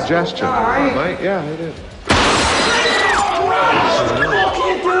He you? wants a gesture. All right. Mate, yeah, he did.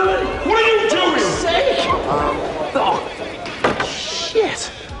 What are you doing?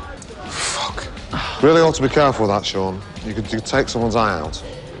 Shit. Really ought to be careful with that, Sean. You could take someone's eye out.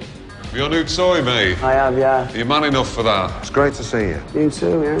 You're new toy, mate. I have, yeah. You're man enough for that. It's great to see you. You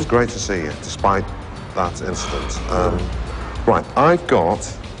too, yeah. It's great to see you, despite that incident. Right, I've got...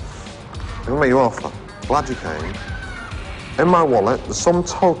 I'm going to make you offer. Glad you came. In my wallet, the sum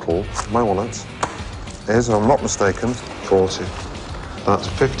total of my wallet is, if I'm not mistaken, 40. That's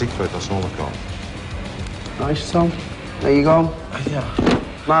 50 quid, that's all I've got. Nice, Tom. There you go. Yeah.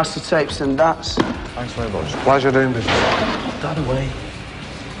 Master tapes and that's. Thanks very much. Pleasure doing business. That away.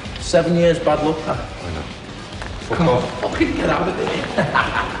 7 years bad luck, that. I know. Come on, fucking get out of there.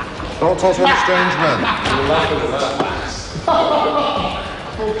 Don't talk to any strange men. You're laughing at that.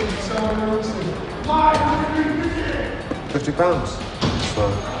 £50. So,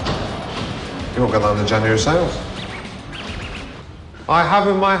 you won't get that in the January sales. I have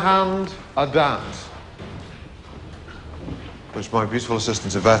in my hand a dance, which my beautiful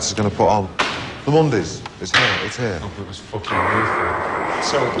assistant Yvette is going to put on. The Mondays. It's here, it's here. Oh, it was fucking awful.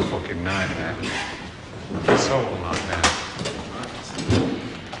 So a fucking nightmare. So a nightmare.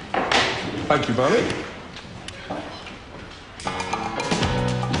 Thank you, Barry.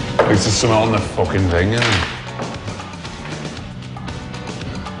 At least there's something on the fucking thing, isn't there?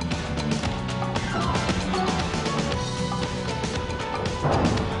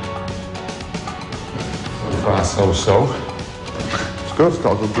 So. It's good, it's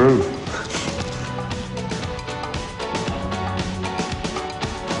got a good groove.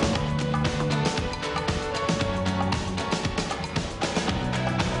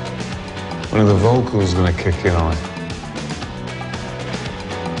 When are the vocals going to kick in on it?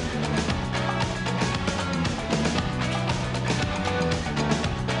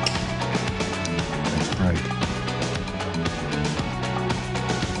 It's great.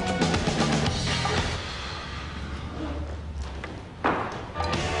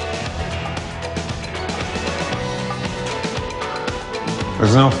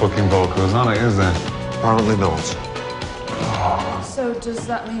 There's no fucking vocals on it, is there? Apparently not. So does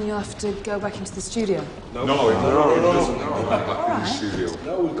that mean you'll have to go back into the studio? No. All right.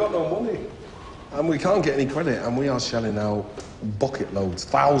 No, we've got no money. And we can't get any credit, and we are shelling out bucket loads,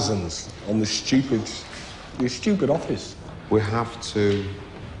 thousands, on this stupid office. We have to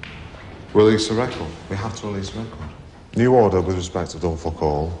release a record. We have to release a record. New order with respect to Done Fuck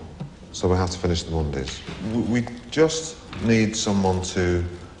All, so we have to finish the Mondays. We just need someone to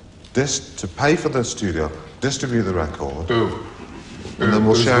pay for the studio, distribute the record. Who? And then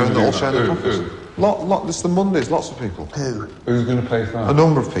we'll share the Who? profits. It's the Mondays, lots of people. Who? Who's going to pay for that? A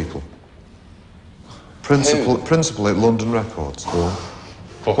number of people. Principal at London Records.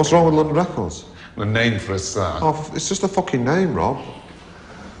 What's wrong with London Records? The name for a start. Oh, it's just a fucking name, Rob.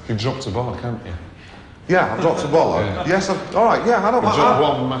 You dropped a bollock, haven't you? Yeah, I've dropped a bollock. Yes, all right, yeah, I don't... You dropped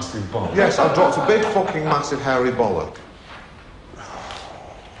one massive bollock. Yes, I've dropped a big fucking massive hairy bollock.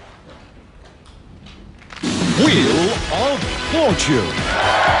 Wheel of Fortune.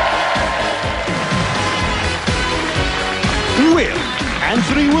 With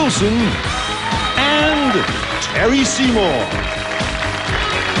Anthony Wilson and Terry Seymour.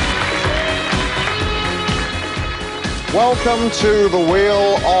 Welcome to the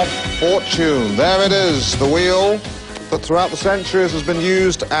Wheel of Fortune. There it is, the wheel that throughout the centuries has been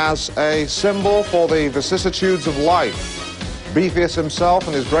used as a symbol for the vicissitudes of life. Beefius himself,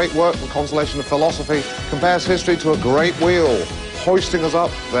 in his great work, The Consolation of Philosophy, compares history to a great wheel, hoisting us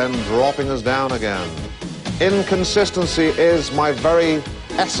up, then dropping us down again. Inconsistency is my very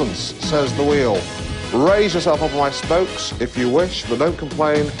essence, says the wheel. Raise yourself up on my spokes if you wish, but don't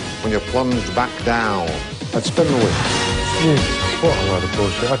complain when you're plunged back down. Let's spin the wheel. What a load of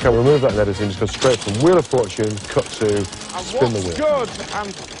bullshit. Okay, we'll remove that in editing, just go straight from Wheel of Fortune, cut to spin the wheel.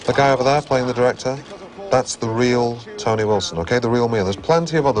 The guy over there playing the director, that's the real Tony Wilson, okay? The real me. And there's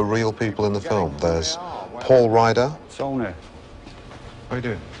plenty of other real people in the film. There's Paul Ryder. Tony. How you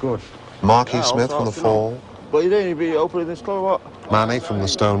doing? Good. Marky Yeah, Smith from The Fall. What are you doing? You be opening this door or what? Manny from The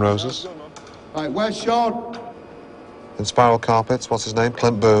Stone Roses. Right, where's Sean? In Spiral Carpets, what's his name?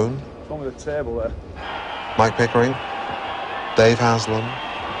 Clint Boone. It's on the table there. Mike Pickering. Dave Haslam.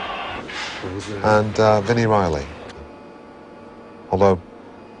 And Vinnie Riley. Although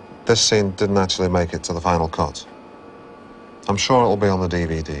this scene didn't actually make it to the final cut. I'm sure it'll be on the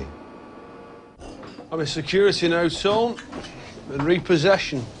DVD. I'm in security now, son, and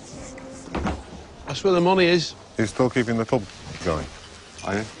repossession. That's where the money is. You're still keeping the club going,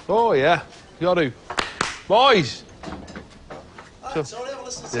 are you? Oh, yeah. Got to. Boys!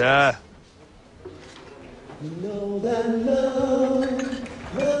 Yeah. You know that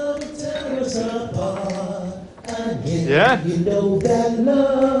love tear us apart again. Yeah? You know that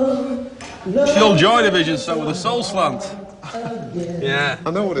love Still Joy Division, so with a soul slant. Yeah.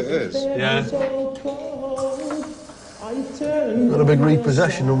 I know what it is. Yeah. Got a big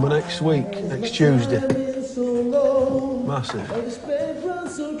repossession number next week, next Tuesday. Massive.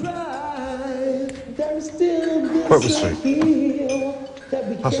 Purple Street.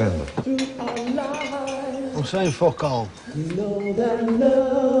 That's in there. I'm saying fuck all. Yeah.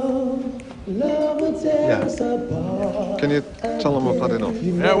 Can you tell them I've had enough?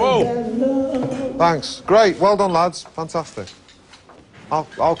 Yeah, whoa. Thanks. Great. Well done, lads. Fantastic.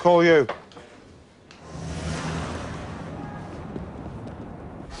 I'll call you.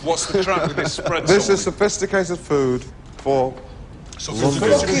 What's the crack with this spread? This is sophisticated food for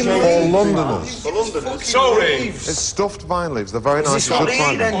Londoners. Sorry. It's stuffed vine leaves. They're very nice. You should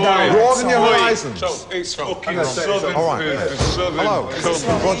try them. Oi. Broaden your Oi. horizons. So it's fucking southern All right. food. Southern Hello.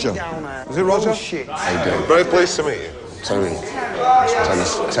 Roger. Is it Roger? How you doing? Very pleased to meet you. Terry, yeah.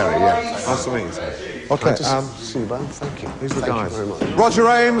 Nice to meet you, sir. Okay, See you, man. Thank you. these are the Thank guys. you very much. Roger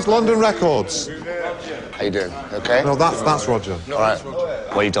Ames, London Records. How you doing? Okay? No, that's Roger. All right.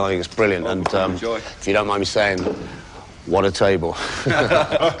 Well, you're darling, it's brilliant. And if you don't mind me saying, what a table.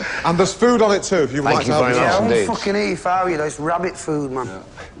 And there's food on it too, if you would like to have very it. much I indeed. don't fucking eat if I were you, though. It's rabbit food, man. I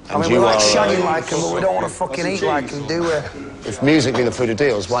And mean, you we like are, shagging like them, but we don't want to fucking eat like them, do we? If music being the food of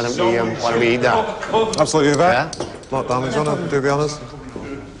deals, why don't we eat that? Absolutely, Yvette. Yeah? Like Danny's on it, do the honours.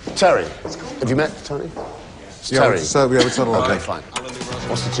 Terry, have you met Tony? It's Terry. We said hello. Okay, fine.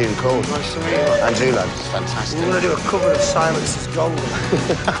 What's the tune called? Nice to meet you. And you, lad. It's fantastic. We're going to do a cover of Silence is Gold.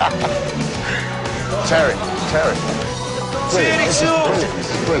 Terry. Brilliant. This is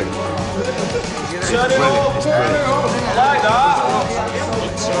brilliant. Turn it up. I like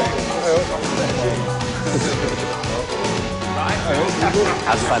that.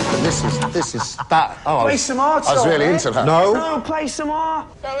 That's fantastic. This is that. Oh, Play some more, I was really Tom, into that. No. Play some more.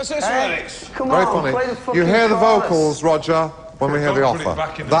 What's this, Hey, Alex? come Very on, funny. play the fucking You hear the chorus. vocals, Roger, when we hear the Don't put it offer.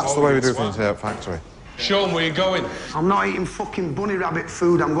 back in the That's the way we do vocals, things here at Factory. Sean, where you going? I'm not eating fucking bunny rabbit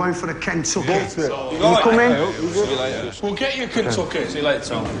food. I'm going for the Kentucky. You You come in? We'll get you Kentucky. See you later,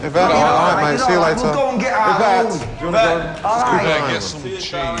 Tom. Yvette, all right, mate. See you later. We'll go and get our Yvette, own. do you want to go? All right. Better get some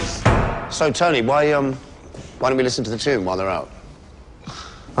cheese. So, Tony, why don't we listen to the tune while they're out?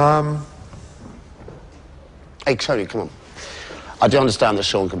 Hey, Tony, come on. I do understand that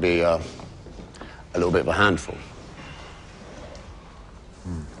Sean can be a little bit of a handful.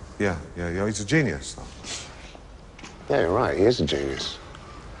 Yeah, he's a genius, though. Yeah, you're right, he is a genius.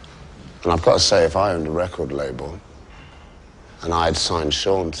 And I've got to say, if I owned a record label and I had signed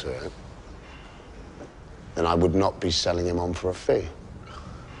Sean to it, then I would not be selling him on for a fee.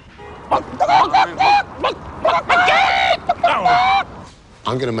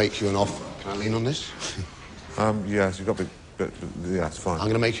 I'm going to make you an offer. Can I lean on this? Yes, you've got to be... yeah, it's fine. I'm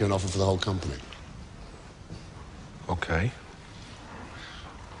going to make you an offer for the whole company. OK.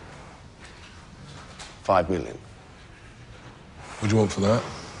 5 million. What do you want for that?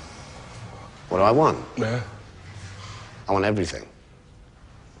 What do I want? Yeah. I want everything.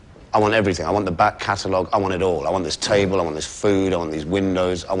 I want everything. I want the back catalogue. I want it all. I want this table. I want this food. I want these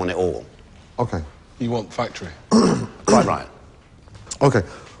windows. I want it all. OK. You want factory? Quite right. OK.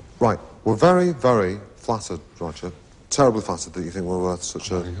 Right. We're very, very flattered, Roger. Terribly flattered that you think we're worth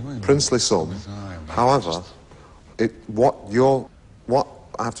such a princely sum. However, what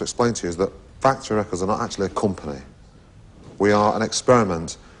I have to explain to you is that Factory Records are not actually a company. We are an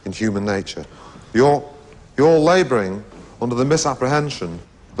experiment in human nature. You're labouring under the misapprehension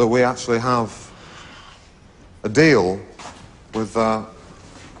that we actually have a deal with our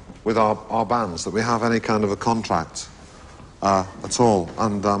bands, that we have any kind of a contract at all,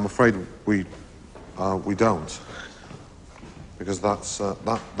 and I'm afraid we don't, because that's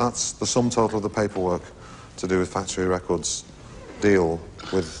the sum total of the paperwork to do with Factory Records' deal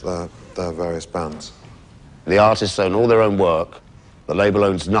with their various bands. The artists own all their own work. The label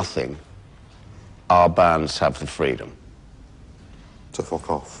owns nothing. Our bands have the freedom. To fuck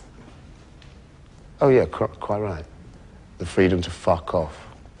off. Oh, yeah, quite right. The freedom to fuck off.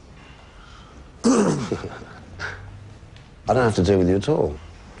 I don't have to deal with you at all.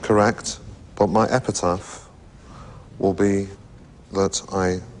 Correct, but my epitaph will be that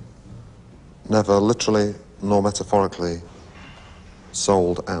I never literally nor metaphorically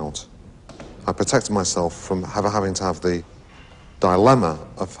sold out. I protected myself from having to have the dilemma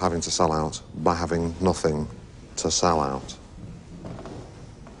of having to sell out by having nothing to sell out.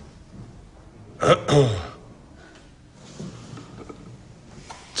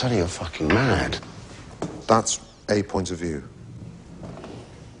 Tony, you're fucking mad. That's a point of view.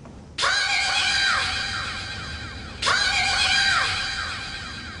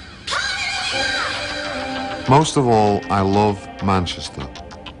 Most of all, I love Manchester.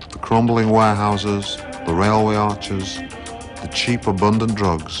 The crumbling warehouses, the railway arches, the cheap, abundant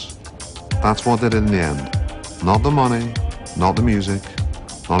drugs. That's what did it in the end. Not the money, not the music,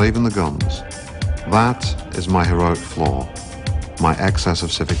 not even the guns. That is my heroic flaw, my excess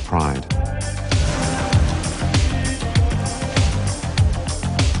of civic pride.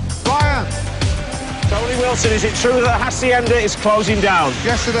 Tony Wilson, is it true that Hacienda is closing down?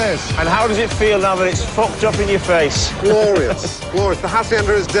 Yes, it is. And how does it feel now that it's fucked up in your face? Glorious. Glorious. The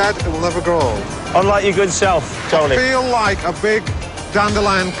Hacienda is dead, it will never grow old. Unlike your good self, Tony. I feel like a big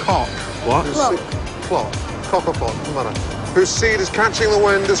dandelion cock. What? Clock. Cock or plot, doesn't matter. Whose seed is catching the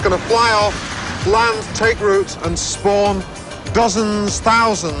wind, is going to fly off, land, take root, and spawn dozens,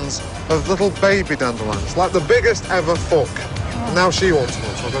 thousands of little baby dandelions, like the biggest ever fuck. And now she wants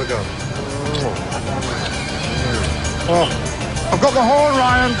one, so I've got to go. Oh, I've got the horn,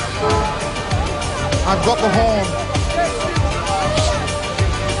 Ryan. I've got the horn.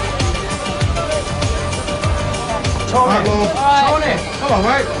 Tony. Right, love. Tony. Hello,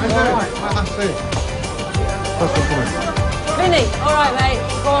 mate. How you doing? Right, nice to see you. Thanks for coming. Vinny, all right, mate.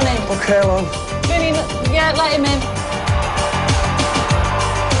 Go on in. Okay, love. Vinny, yeah, let him in.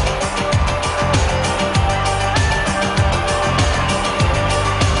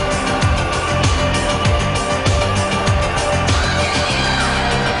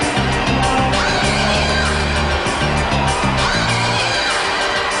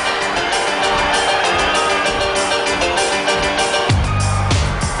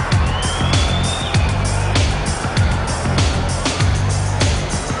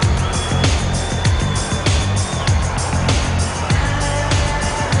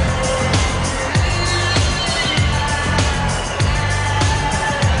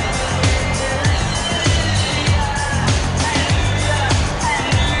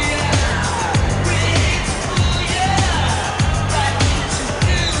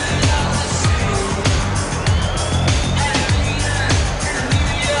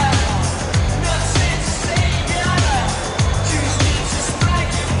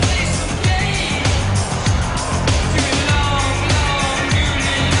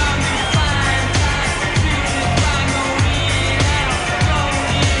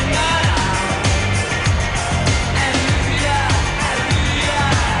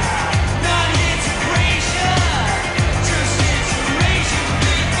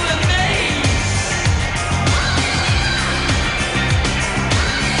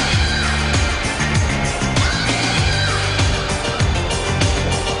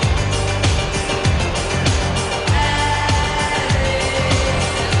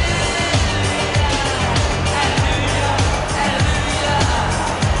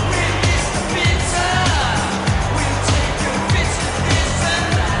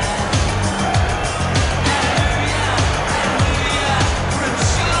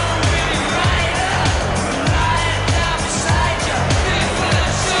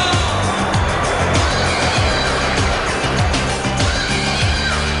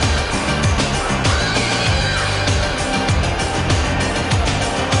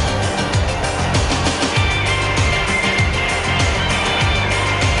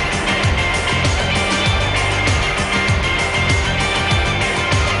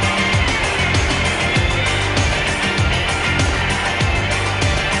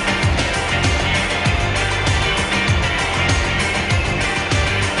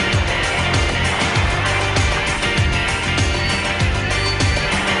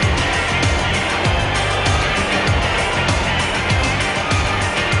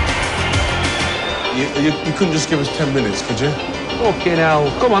 you couldn't just give us 10 minutes, could you? Fucking hell.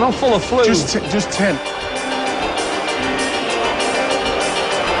 Come on, I'm full of flu. Just 10.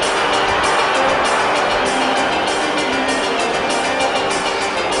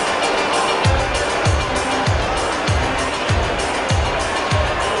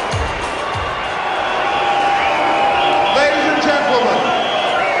 Ladies and gentlemen,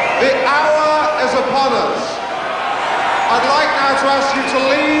 the hour is upon us. I'd like now to ask you to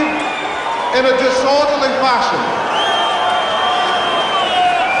leave in a disorderly fashion.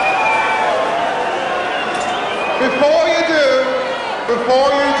 Before you do,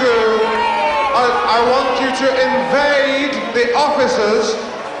 I want you to invade the offices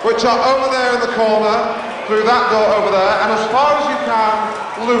which are over there in the corner, through that door over there, and as far as you can,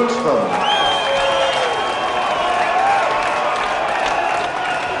 loot them.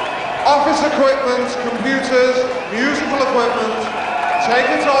 Office equipment, computers, musical equipment, take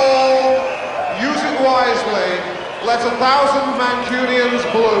it all, use it wisely, let 1,000 Mancunians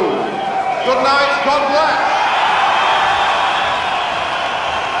bloom. Good night, God bless.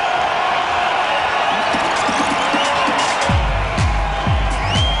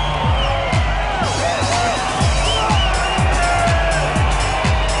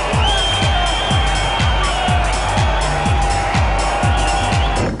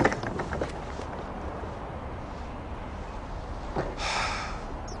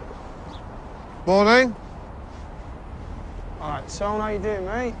 Morning. All right, so how you doing,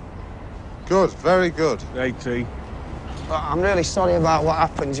 mate? Good, very good. Hey, T. I'm really sorry about what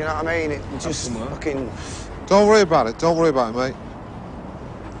happened, you know what I mean? It just fucking... Don't worry about it, mate.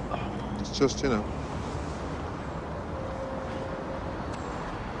 It's just, you know.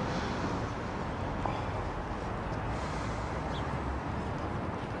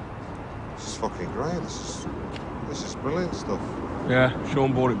 This is fucking great. This is brilliant stuff. Yeah,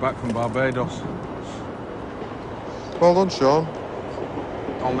 Sean brought it back from Barbados. Well done, Sean.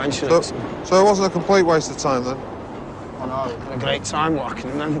 Don't mention it. So it wasn't a complete waste of time, then? Oh, no, I had a great time, what I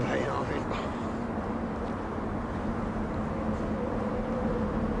can remember, you know what I mean?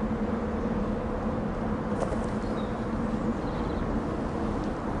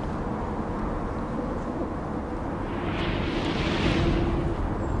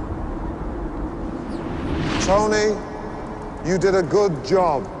 Tony, you did a good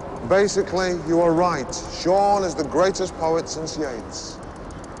job. Basically, you are right. Sean is the greatest poet since Yeats.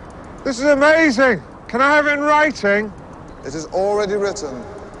 This is amazing. Can I have it in writing? It is already written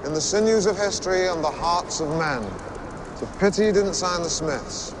in the sinews of history and the hearts of men. It's a pity you didn't sign the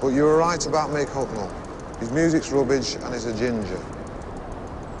Smiths, but you were right about Mick Hucknall. His music's rubbish and he's a ginger.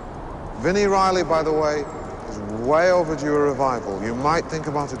 Vinnie Riley, by the way, is way overdue a revival. You might think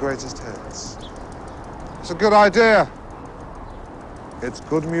about a greatest hits. It's a good idea. It's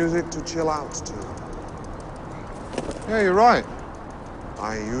good music to chill out to. Yeah, you're right.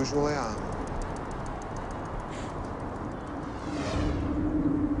 I usually am.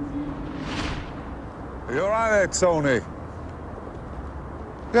 Are you all right there, Tony?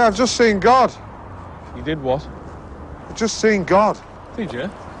 Yeah, I've just seen God. You did what? I've just seen God. Did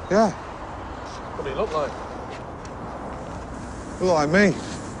you? Yeah. What did he look like? You look like me.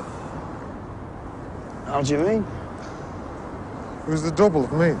 How do you mean? It was the double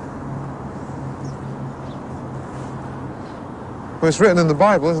of me. Well, it's written in the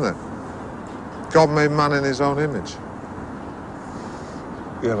Bible, isn't it? God made man in his own image.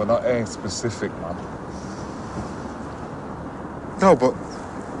 Yeah, but not any specific, man. No, but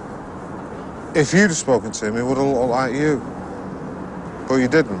if you'd have spoken to him, he would have looked like you. But you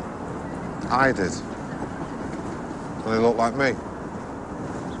didn't. I did. And he looked like me.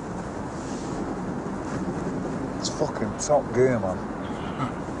 It's fucking top gear, man.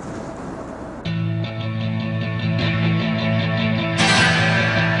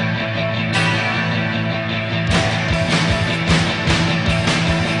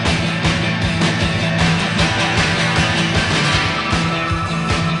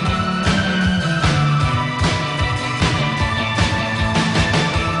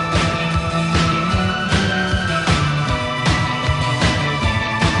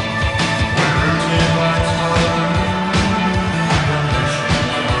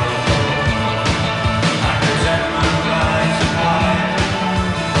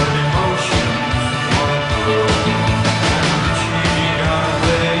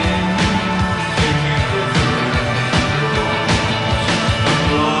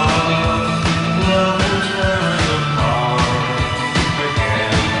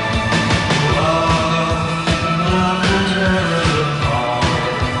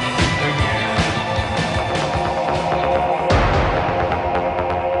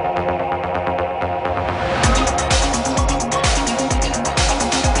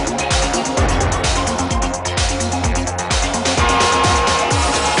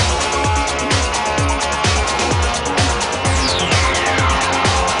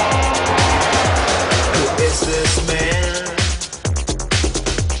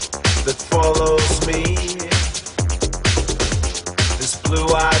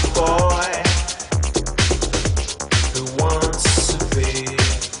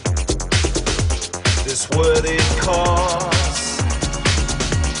 worthy cause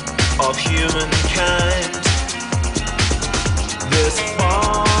of humankind. This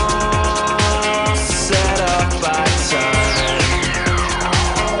far